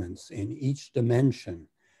arguments in each dimension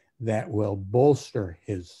that will bolster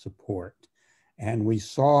his support. And we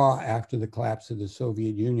saw after the collapse of the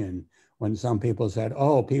Soviet Union, when some people said,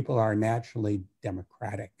 oh, people are naturally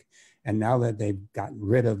democratic. And now that they've gotten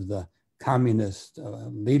rid of the communist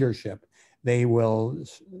leadership, they will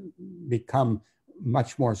become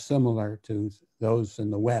much more similar to those in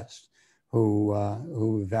the West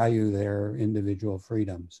who value their individual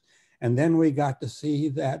freedoms. And then we got to see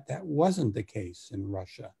that that wasn't the case in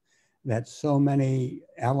Russia, that so many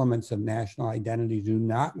elements of national identity do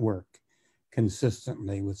not work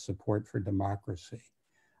consistently with support for democracy.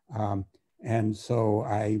 And so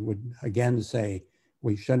I would again say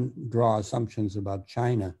we shouldn't draw assumptions about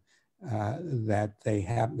China that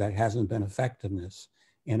hasn't been effectiveness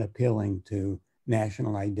in appealing to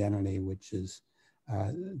national identity, which is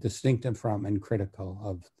distinctive from and critical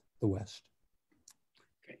of the West.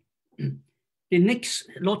 Okay. The next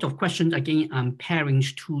lot of questions, again, I'm pairing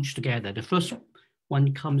two together. The first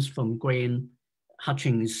one comes from Graham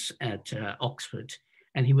Hutchings at Oxford,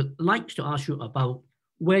 and he would like to ask you about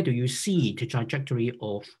where do you see the trajectory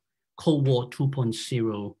of Cold War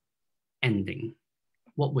 2.0 ending?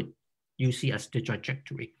 What would you see as the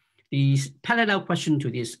trajectory? The parallel question to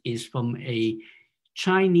this is from a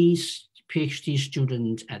Chinese PhD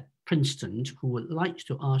student at Princeton who would like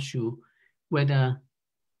to ask you whether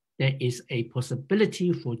there is a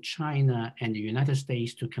possibility for China and the United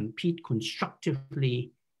States to compete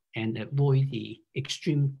constructively and avoid the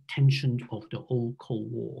extreme tension of the old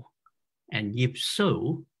Cold War. And if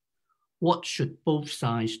so, what should both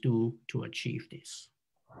sides do to achieve this?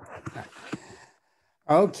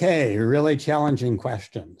 Okay, really challenging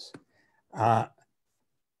questions. I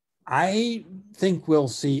think we'll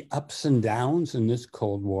see ups and downs in this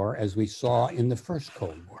Cold War as we saw in the first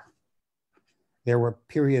Cold War. There were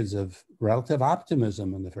periods of relative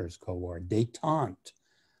optimism in the first Cold War, détente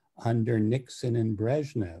under Nixon and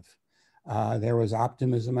Brezhnev. There was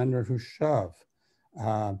optimism under Khrushchev.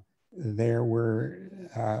 There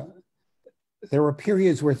were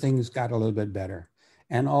periods where things got a little bit better.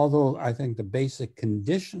 And although I think the basic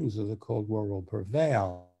conditions of the Cold War will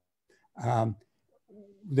prevail,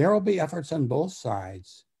 there will be efforts on both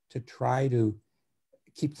sides to try to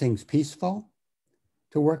keep things peaceful,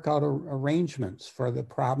 to work out arrangements for the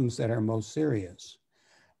problems that are most serious.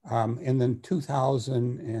 In the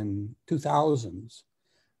 2000s,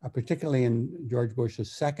 particularly in George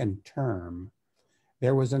Bush's second term,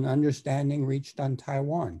 there was an understanding reached on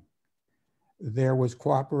Taiwan. there was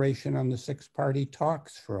cooperation on the six-party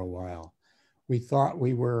talks for a while. We thought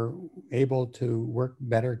we were able to work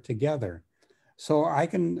better together. So I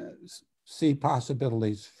can see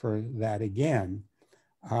possibilities for that again.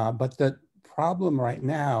 But the problem right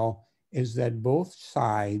now is that both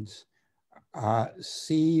sides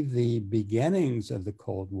see the beginnings of the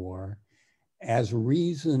Cold War as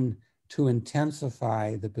reason to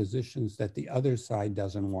intensify the positions that the other side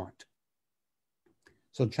doesn't want.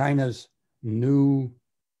 So China's new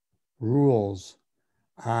rules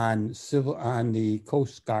on the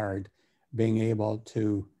Coast Guard being able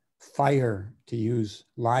to fire, to use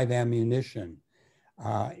live ammunition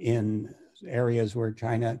in areas where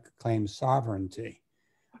China claims sovereignty.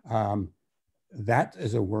 That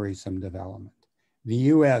is a worrisome development. The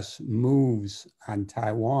US moves on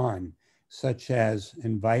Taiwan, such as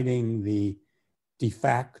inviting the de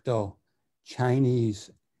facto Chinese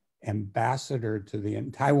ambassador to the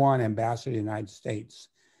Taiwan ambassador to the United States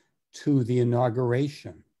to the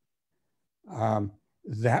inauguration.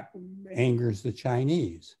 That angers the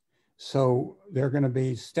Chinese. So there are going to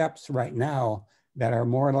be steps right now that are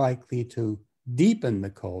more likely to deepen the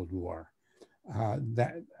Cold War.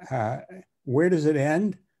 Where does it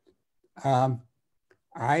end?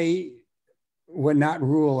 I would not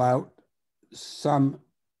rule out some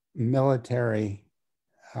military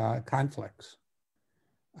conflicts,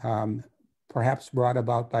 perhaps brought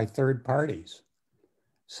about by third parties,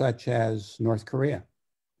 such as North Korea.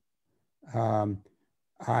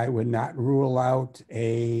 I would not rule out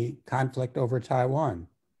a conflict over Taiwan.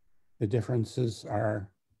 The differences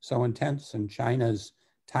are so intense, and China's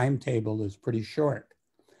timetable is pretty short.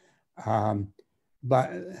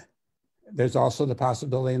 But there's also the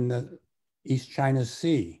possibility in the East China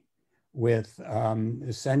Sea with the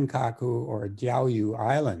Senkaku or Diaoyu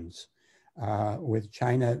Islands, with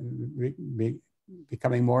China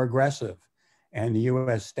becoming more aggressive and the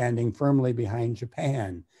US standing firmly behind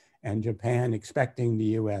Japan, and Japan expecting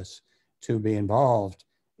the US to be involved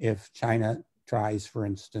if China tries, for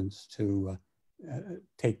instance, to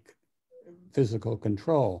take physical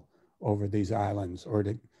control over these islands or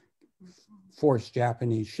to force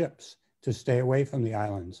Japanese ships to stay away from the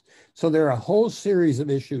islands. So there are a whole series of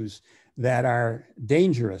issues that are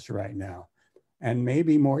dangerous right now, and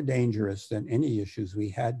maybe more dangerous than any issues we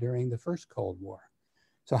had during the first Cold War.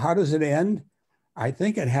 So how does it end? I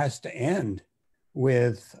think it has to end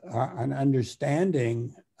with an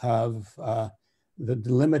understanding of the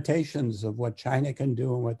limitations of what China can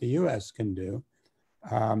do and what the US can do.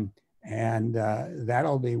 And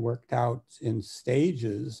that'll be worked out in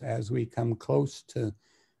stages as we come close to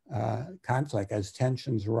conflict. As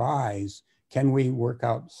tensions rise, can we work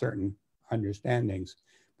out certain understandings?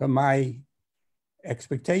 But my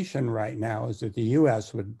expectation right now is that the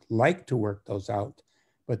US would like to work those out,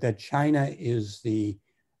 but that China is the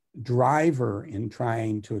driver in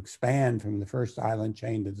trying to expand from the first island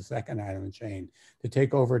chain to the second island chain, to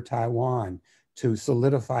take over Taiwan, to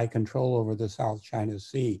solidify control over the South China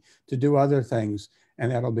Sea, to do other things.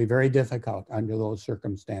 And that'll be very difficult under those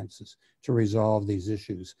circumstances to resolve these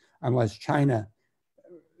issues, unless China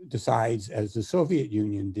decides, as the Soviet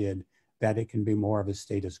Union did, that it can be more of a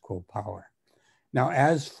status quo power. Now,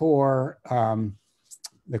 as for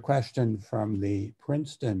the question from the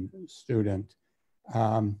Princeton student,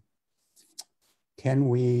 can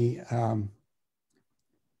we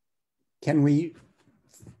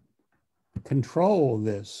control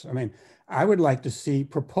this? I mean, I would like to see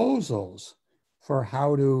proposals for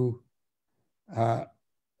how to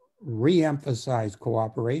re-emphasize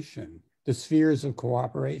cooperation, the spheres of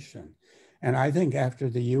cooperation. And I think after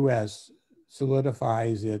the US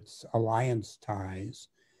solidifies its alliance ties,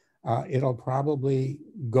 it'll probably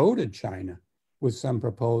go to China with some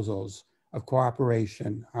proposals of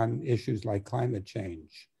cooperation on issues like climate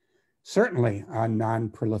change, certainly on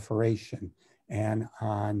non-proliferation and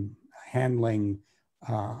on handling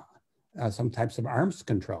some types of arms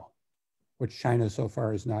control, which China so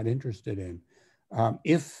far is not interested in.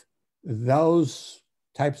 If those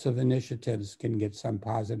types of initiatives can get some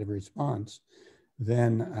positive response,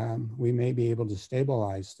 then we may be able to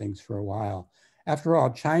stabilize things for a while. After all,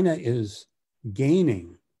 China is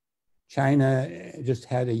gaining. China just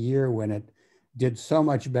had a year when it did so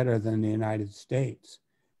much better than the United States.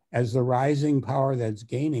 As the rising power that's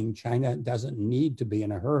gaining, China doesn't need to be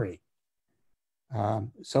in a hurry.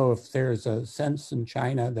 So if there's a sense in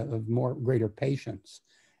China of greater patience,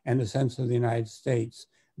 and a sense of the United States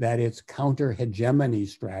that its counter-hegemony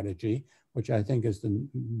strategy, which I think is the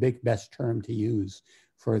best term to use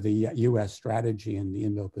for the US strategy in the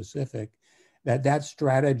Indo-Pacific, that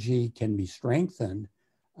strategy can be strengthened,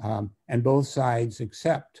 and both sides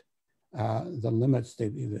accept the limits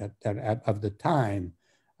of the time,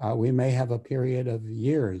 we may have a period of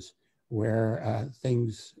years where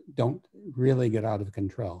things don't really get out of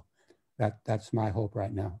control. That's my hope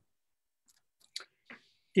right now.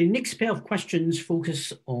 The next pair of questions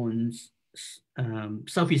focus on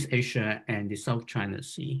Southeast Asia and the South China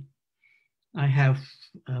Sea. I have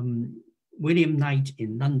William Knight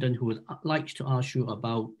in London who would like to ask you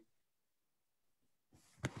about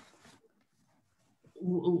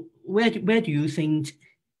where do you think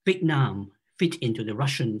Vietnam fit into the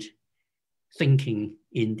Russian thinking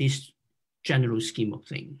in this general scheme of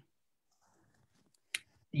things?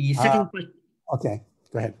 The second question. Okay,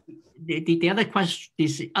 go ahead. The other question,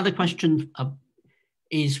 this other question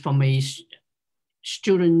is from a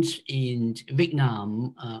student in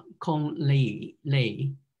Vietnam, Con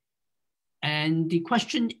Lei, and the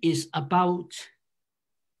question is about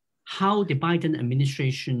how the Biden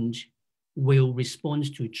administration will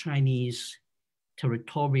respond to Chinese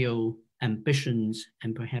territorial ambitions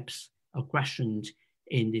and perhaps aggression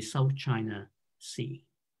in the South China Sea.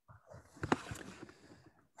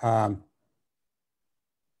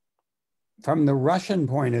 From the Russian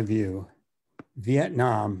point of view,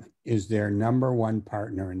 Vietnam is their #1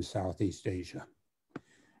 partner in Southeast Asia.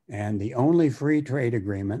 And the only free trade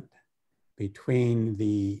agreement between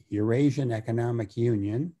the Eurasian Economic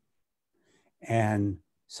Union and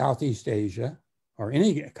Southeast Asia, or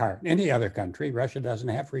any other country, Russia doesn't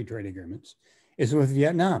have free trade agreements, is with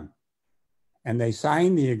Vietnam. And they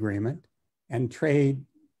signed the agreement, and trade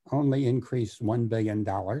only increased $1 billion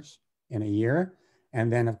in a year. And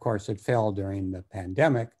then, of course, it fell during the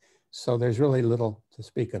pandemic. So there's really little to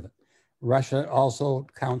speak of it. Russia also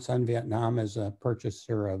counts on Vietnam as a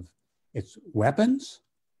purchaser of its weapons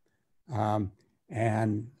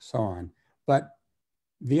and so on. But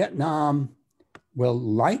Vietnam will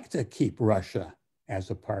like to keep Russia as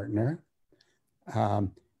a partner,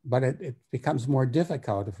 but it becomes more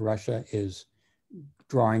difficult if Russia is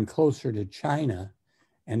drawing closer to China,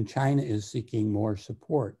 and China is seeking more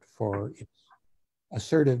support for its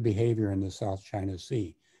assertive behavior in the South China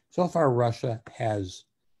Sea. So far, Russia has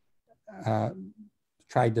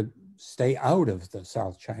tried to stay out of the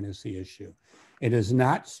South China Sea issue. It has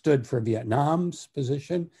not stood for Vietnam's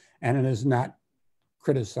position, and it has not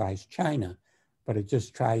criticized China, but it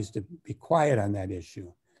just tries to be quiet on that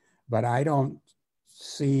issue. But I don't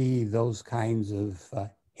see those kinds of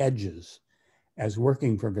hedges as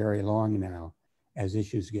working for very long now as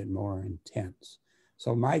issues get more intense.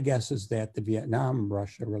 So my guess is that the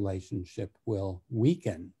Vietnam-Russia relationship will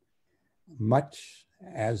weaken, much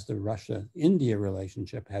as the Russia-India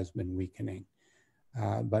relationship has been weakening.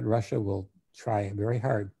 But Russia will try very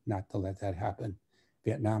hard not to let that happen.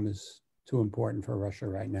 Vietnam is too important for Russia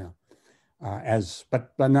right now.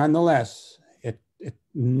 But nonetheless, it's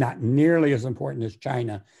not nearly as important as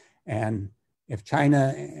China. And if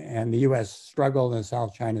China and the US struggle in the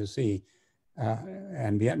South China Sea,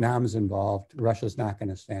 and Vietnam is involved, Russia's not going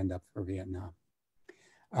to stand up for Vietnam.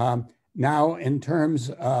 Now, in terms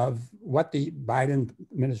of what the Biden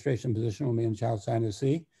administration position will be in South China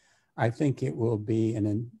Sea, I think it will be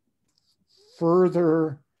an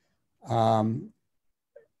further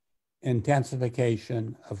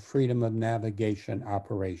intensification of freedom of navigation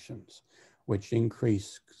operations, which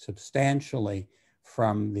increased substantially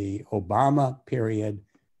from the Obama period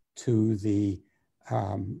to the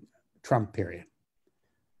Trump period.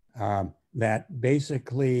 That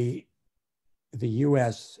basically the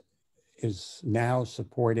US is now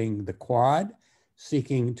supporting the Quad,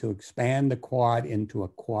 seeking to expand the Quad into a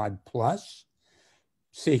Quad Plus,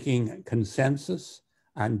 seeking consensus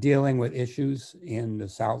on dealing with issues in the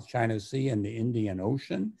South China Sea and the Indian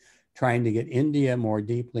Ocean, trying to get India more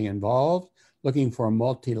deeply involved, looking for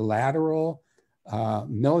multilateral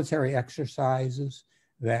military exercises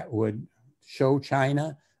that would show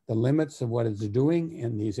China the limits of what it's doing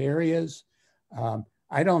in these areas.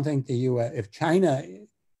 I don't think the US, if China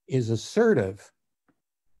is assertive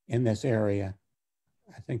in this area,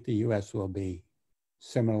 I think the US will be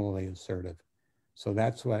similarly assertive. So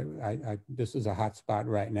that's why this is a hot spot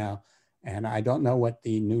right now. And I don't know what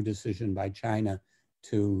the new decision by China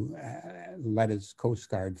to let its Coast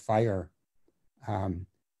Guard fire on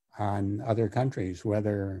other countries,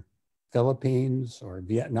 whether Philippines or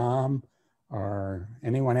Vietnam or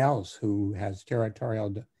anyone else who has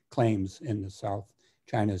territorial claims in the South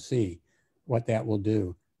China Sea, what that will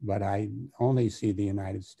do. But I only see the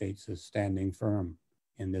United States as standing firm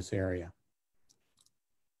in this area.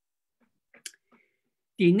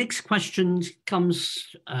 The next question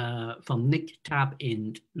comes from Nick Tapp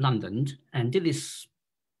in London, and this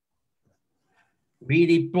is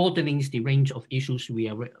really broadening the range of issues we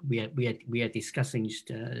are discussing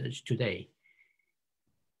today.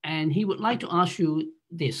 And he would like to ask you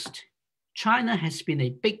this. China has been a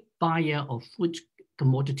big buyer of food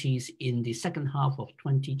commodities in the second half of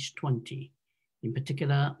 2020, in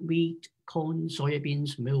particular wheat, corn,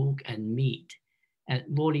 soybeans, milk, and meat, at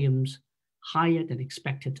volumes higher than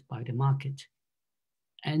expected by the market.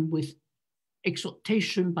 And with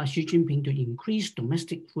exhortation by Xi Jinping to increase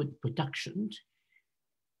domestic food production,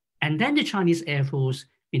 and then the Chinese Air Force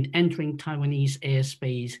been entering Taiwanese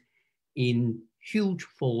airspace in huge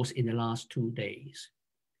force in the last 2 days.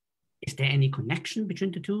 Is there any connection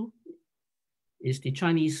between the two? Is the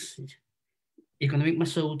Chinese economic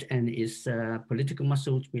muscle and is political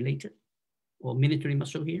muscle related, or military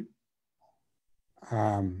muscle here?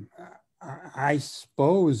 I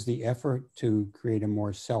suppose the effort to create a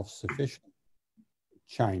more self-sufficient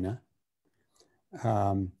China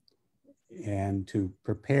and to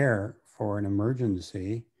prepare for an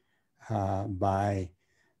emergency by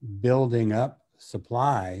building up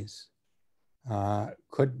supplies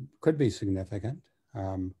could be significant.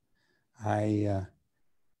 I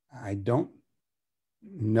don't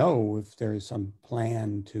know if there is some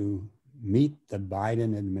plan to meet the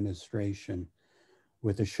Biden administration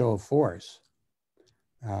with a show of force,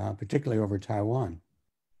 particularly over Taiwan.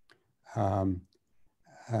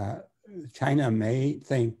 China may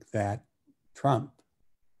think that Trump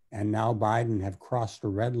and now Biden have crossed a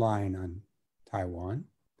red line on Taiwan.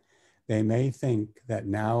 They may think that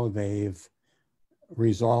now they've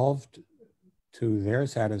resolved to their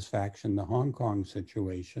satisfaction the Hong Kong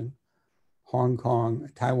situation.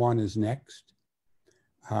 Taiwan is next.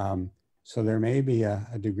 So there may be a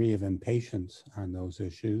degree of impatience on those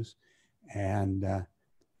issues. And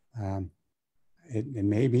it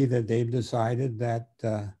may be that they've decided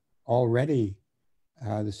that already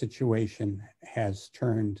the situation has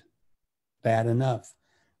turned bad enough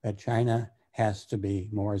that China has to be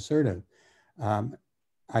more assertive.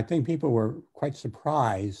 I think people were quite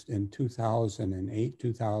surprised in 2008,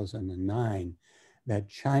 2009, that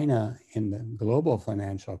China in the global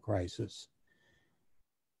financial crisis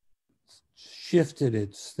shifted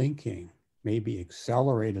its thinking, maybe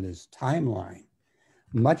accelerated its timeline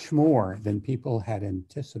much more than people had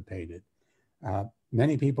anticipated.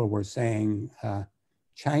 Many people were saying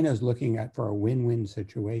China's looking for a win-win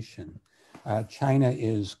situation. China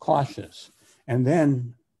is cautious. And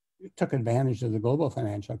then it took advantage of the global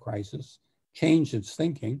financial crisis, changed its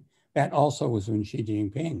thinking. That also was when Xi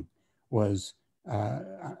Jinping was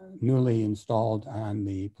newly installed on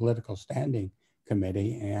the political standing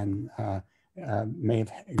committee and may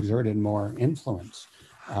have exerted more influence.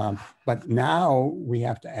 But now we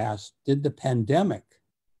have to ask, did the pandemic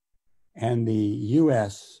and the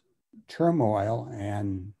US turmoil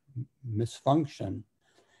and misfunction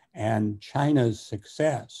and China's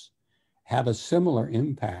success have a similar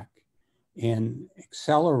impact in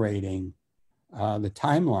accelerating the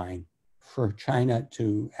timeline for China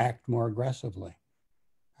to act more aggressively?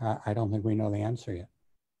 I don't think we know the answer yet.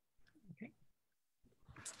 Okay.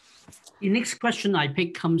 The next question I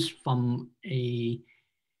pick comes from a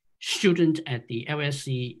student at the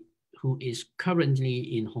LSE who is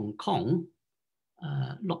currently in Hong Kong,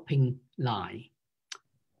 Lopping Lai.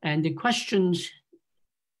 And the questions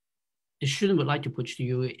the student would like to put to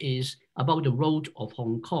you is about the role of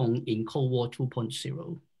Hong Kong in Cold War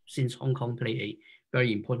 2.0, since Hong Kong played a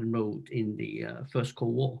very important role in the First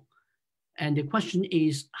Cold War. And the question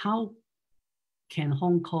is, how can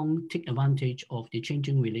Hong Kong take advantage of the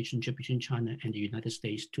changing relationship between China and the United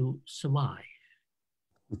States to survive?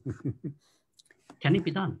 Can it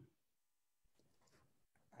be done?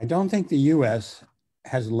 I don't think the US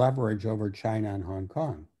has leverage over China and Hong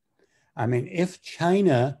Kong. I mean, if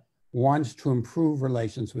China wants to improve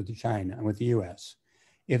relations with China and with the US,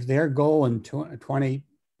 if their goal in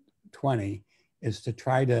 2020 is to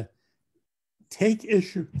try to take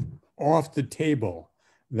issues off the table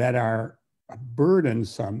that are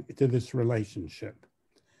burdensome to this relationship,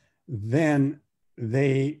 then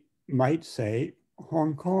they might say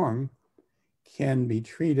Hong Kong can be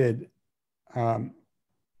treated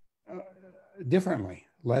differently,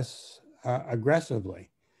 less aggressively.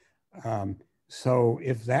 So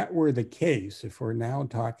if that were the case, if we're now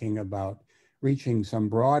talking about reaching some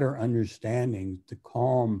broader understanding to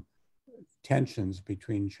calm tensions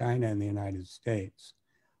between China and the United States,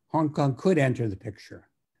 Hong Kong could enter the picture,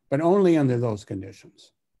 but only under those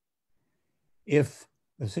conditions. If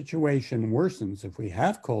the situation worsens, if we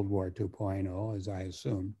have Cold War 2.0, as I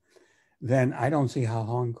assume, then I don't see how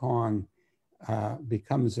Hong Kong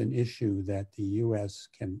becomes an issue that the US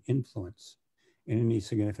can influence in any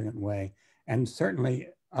significant way. and certainly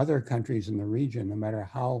other countries in the region, no matter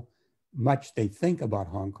how much they think about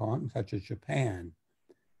Hong Kong, such as Japan,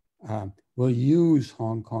 will use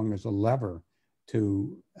Hong Kong as a lever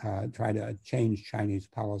to try to change Chinese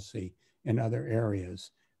policy in other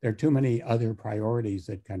areas. There are too many other priorities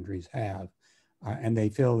that countries have, and they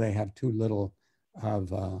feel they have too little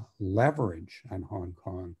of leverage on Hong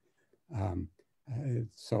Kong.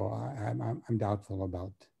 So I'm doubtful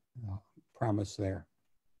about promise there.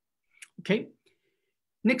 Okay.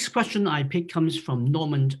 Next question I picked comes from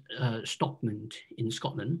Norman Stockman in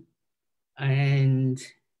Scotland. And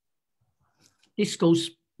this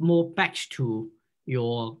goes more back to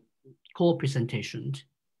your core presentation.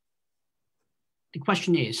 The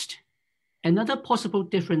question is, another possible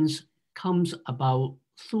difference comes about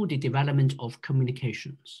through the development of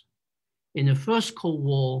communications. In the First Cold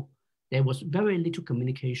War, there was very little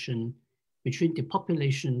communication between the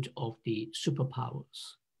population of the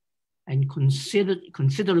superpowers and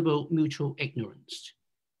considerable mutual ignorance.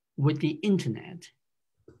 With the internet,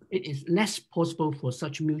 it is less possible for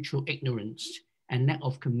such mutual ignorance and lack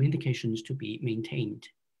of communications to be maintained.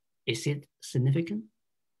 Is it significant?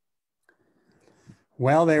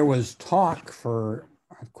 Well, there was talk for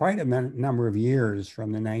quite a number of years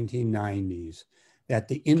from the 1990s that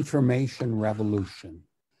the information revolution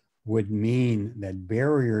would mean that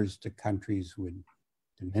barriers to countries would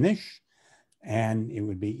diminish and it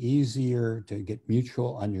would be easier to get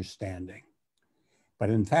mutual understanding.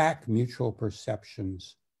 But in fact, mutual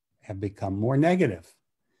perceptions have become more negative.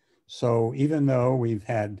 So even though we've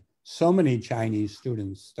had so many Chinese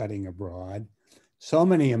students studying abroad, so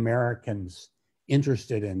many Americans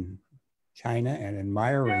interested in China and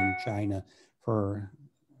admiring China for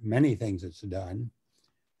many things it's done,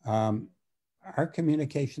 our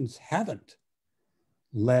communications haven't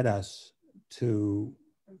led us to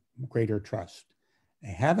greater trust.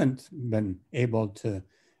 They haven't been able to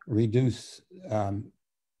reduce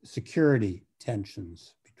security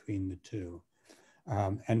tensions between the two.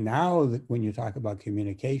 And now that when you talk about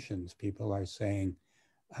communications, people are saying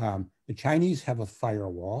the Chinese have a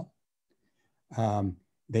firewall.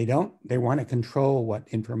 They want to control what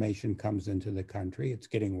information comes into the country. It's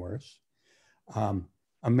getting worse.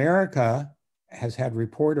 America has had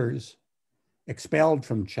reporters expelled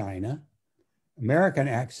from China. American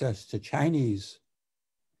access to Chinese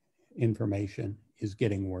information is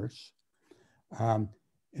getting worse.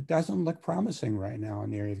 It doesn't look promising right now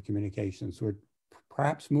in the area of communications. We're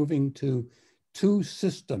perhaps moving to two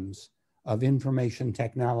systems of information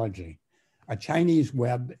technology, a Chinese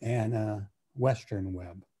web and a Western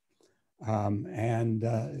web.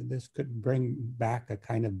 This could bring back a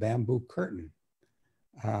kind of bamboo curtain,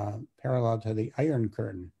 parallel to the Iron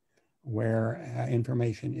Curtain, where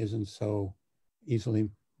information isn't so easily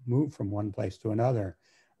moved from one place to another.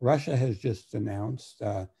 Russia has just announced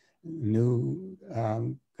new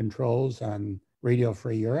controls on Radio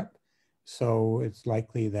Free Europe. So it's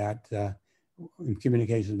likely that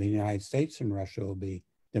communications in the United States and Russia will be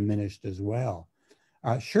diminished as well.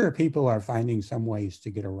 Sure, people are finding some ways to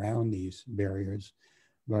get around these barriers,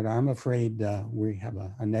 but I'm afraid we have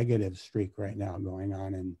a negative streak right now going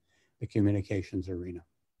on in the communications arena.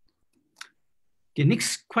 The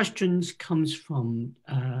next question comes from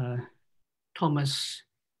Thomas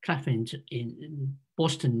Claflin in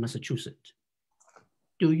Boston, Massachusetts.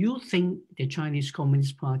 Do you think the Chinese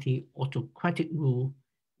Communist Party autocratic rule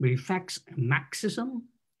reflects Marxism,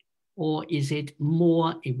 or is it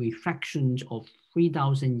more a reflection of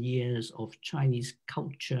 3,000 years of Chinese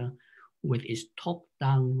culture with its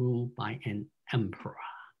top-down rule by an emperor?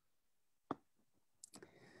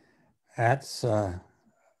 That's a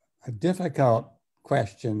difficult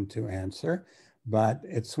question to answer, but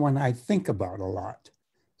it's one I think about a lot.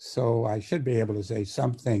 So I should be able to say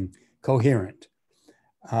something coherent.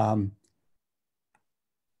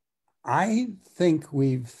 I think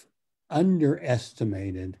we've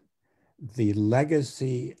underestimated the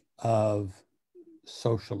legacy of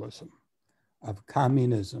socialism, of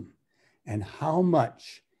communism, and how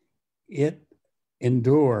much it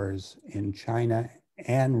endures in China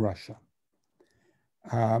and Russia.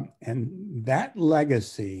 And that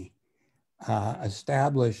legacy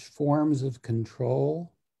established forms of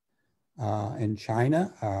control in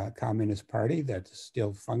China, a Communist Party that's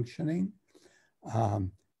still functioning,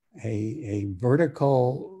 a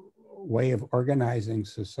vertical way of organizing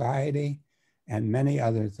society, and many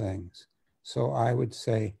other things. So I would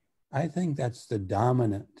say, I think that's the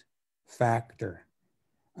dominant factor.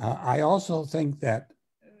 I also think that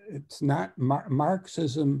it's not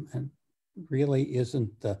Marxism, and really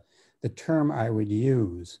isn't the term I would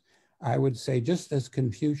use. I would say just as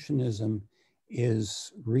Confucianism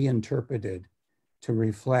is reinterpreted to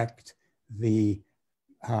reflect the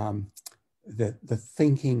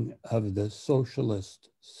thinking of the socialist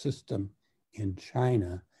system in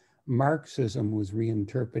China, Marxism was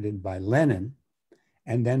reinterpreted by Lenin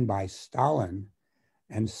and then by Stalin.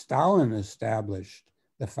 And Stalin established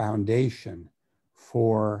the foundation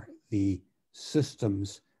for the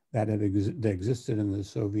systems that existed in the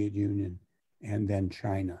Soviet Union and then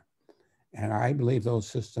China. And I believe those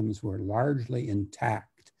systems were largely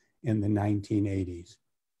intact in the 1980s.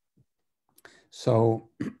 So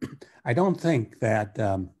I don't think that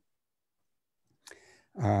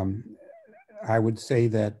I would say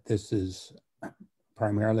that this is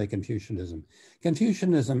primarily Confucianism.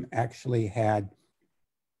 Confucianism actually had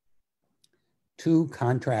two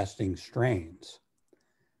contrasting strains.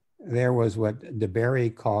 There was what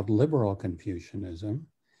DeBerry called liberal Confucianism.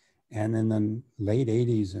 And in the late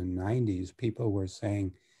 80s and 90s, people were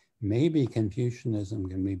saying maybe Confucianism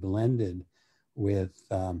can be blended with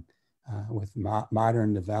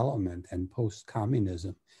modern development and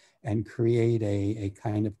post-communism and create a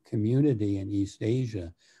kind of community in East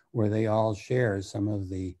Asia where they all share some of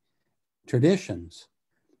the traditions,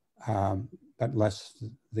 but less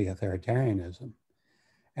the authoritarianism.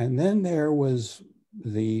 And then there was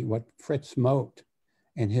what Fritz Mote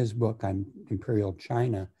in his book on Imperial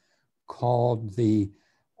China called the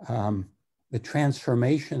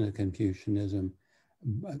transformation of Confucianism,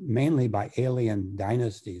 mainly by alien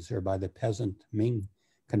dynasties or by the peasant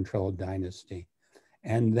Ming-controlled dynasty.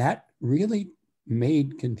 And that really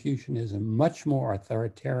made Confucianism much more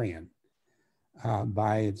authoritarian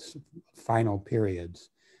by its final periods.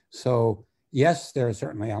 So yes, there are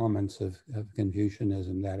certainly elements of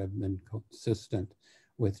Confucianism that have been consistent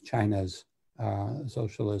with China's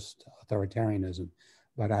socialist authoritarianism,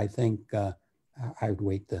 but I think I would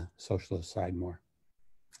weight the socialist side more.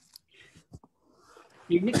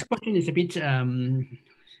 The next question is a bit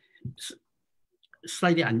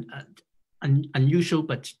slightly unusual,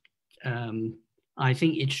 but I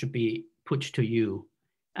think it should be put to you.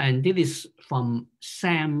 And this is from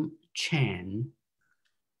Sam Chan.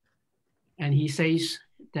 And he says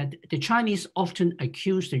that the Chinese often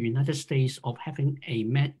accuse the United States of having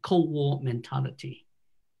a Cold War mentality.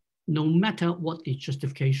 No matter what the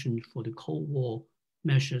justification for the Cold War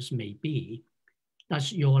measures may be,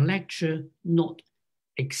 does your lecture not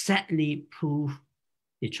exactly prove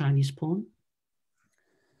the Chinese point?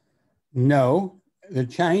 No, the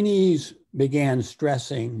Chinese began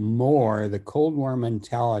stressing more the Cold War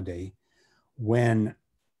mentality when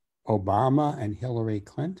Obama and Hillary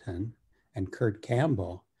Clinton and Kurt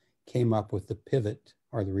Campbell came up with the pivot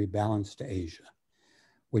or the rebalance to Asia,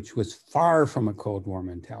 which was far from a Cold War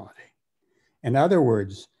mentality. In other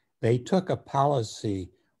words, they took a policy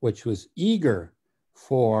which was eager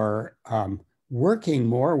for working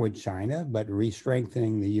more with China, but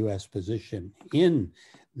re-strengthening the US position in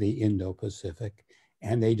the Indo-Pacific,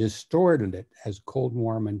 and they distorted it as Cold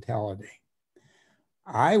War mentality.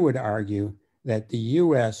 I would argue that the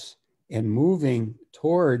US, in moving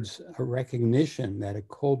towards a recognition that a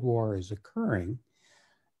Cold War is occurring,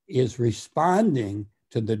 is responding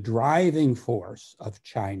to the driving force of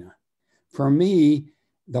China. For me,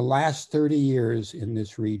 the last 30 years in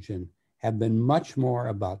this region have been much more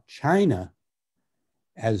about China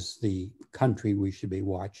as the country we should be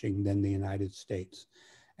watching than the United States.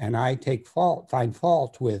 And I find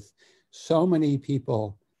fault with so many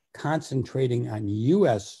people concentrating on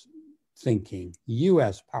US thinking,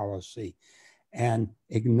 US policy, and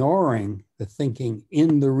ignoring the thinking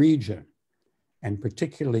in the region, and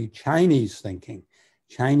particularly Chinese thinking.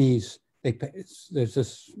 There's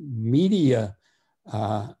this media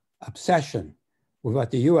obsession with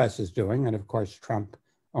what the US is doing, and of course Trump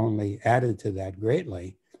only added to that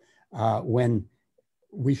greatly, when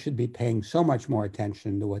we should be paying so much more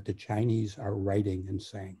attention to what the Chinese are writing and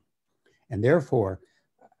saying. And therefore,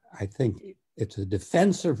 I think it's a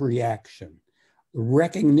defensive reaction.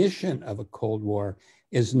 Recognition of a Cold War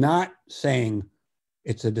is not saying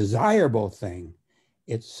it's a desirable thing.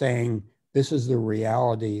 It's saying this is the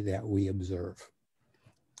reality that we observe.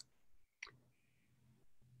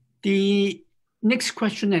 The next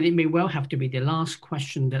question, and it may well have to be the last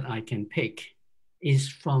question that I can pick, is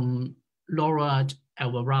from Laura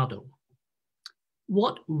Alvarado.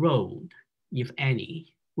 What role, if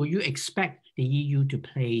any, will you expect the EU to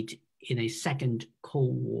play in a second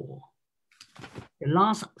Cold War? The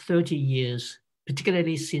last 30 years,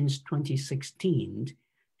 particularly since 2016,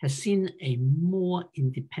 has seen a more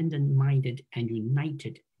independent-minded and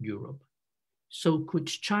united Europe. So could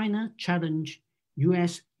China challenge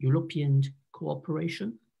US-European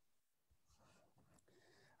cooperation?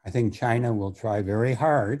 I think China will try very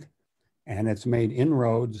hard, and it's made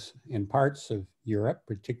inroads in parts of Europe,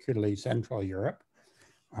 particularly Central Europe.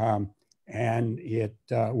 And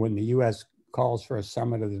when the US calls for a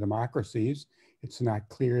summit of the democracies, it's not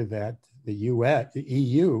clear that the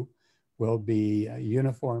EU will be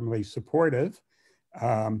uniformly supportive.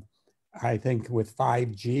 I think with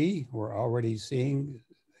 5G, we're already seeing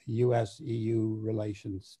US-EU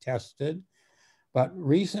relations tested. But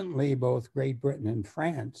recently, both Great Britain and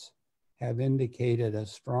France have indicated a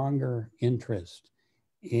stronger interest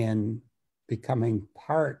in becoming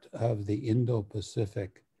part of the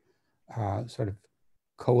Indo-Pacific sort of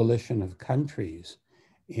coalition of countries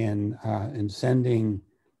in sending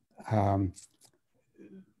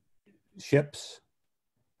ships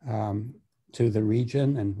to the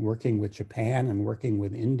region and working with Japan and working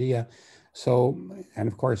with India. So, and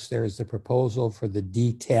of course, there's the proposal for the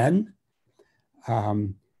D10,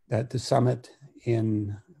 that the summit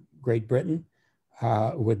in Great Britain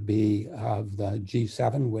would be of the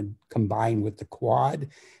G7 would combine with the Quad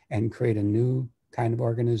and create a new kind of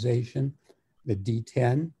organization, the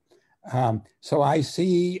D10. So I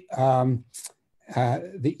see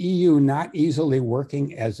the EU not easily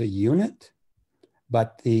working as a unit,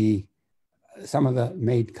 but some of the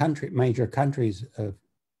major countries of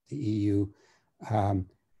the EU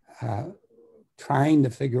trying to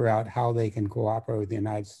figure out how they can cooperate with the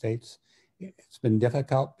United States. It's been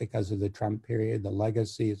difficult because of the Trump period. The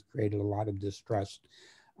legacy has created a lot of distrust.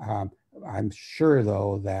 I'm sure,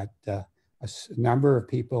 though, that a number of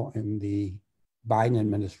people in the Biden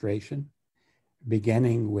administration,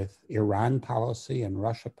 beginning with Iran policy and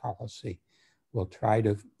Russia policy, will try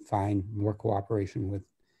to find more cooperation with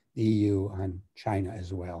the EU on China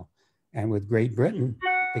as well. And with Great Britain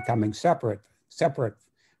becoming separate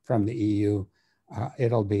from the EU,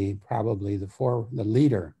 it'll be probably the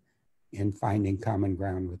leader in finding common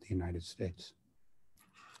ground with the United States.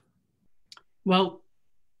 Well,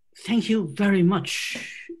 thank you very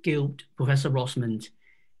much, Gilbert, Professor Rozman.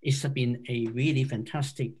 It's been a really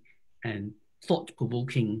fantastic and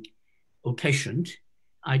thought-provoking occasion.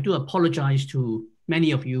 I do apologize to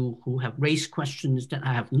many of you who have raised questions that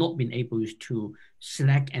I have not been able to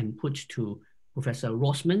select and put to Professor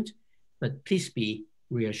Rozman, but please be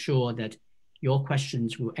reassured that your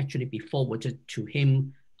questions will actually be forwarded to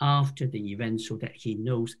him after the event so that he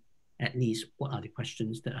knows at least what are the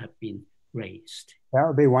questions that have been raised. That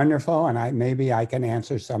would be wonderful, and maybe I can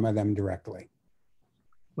answer some of them directly.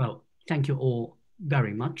 Well, thank you all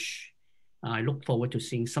very much. I look forward to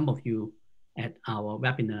seeing some of you at our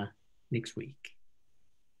webinar next week.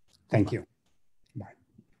 Thank you. Bye.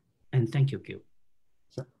 And thank you, Gil.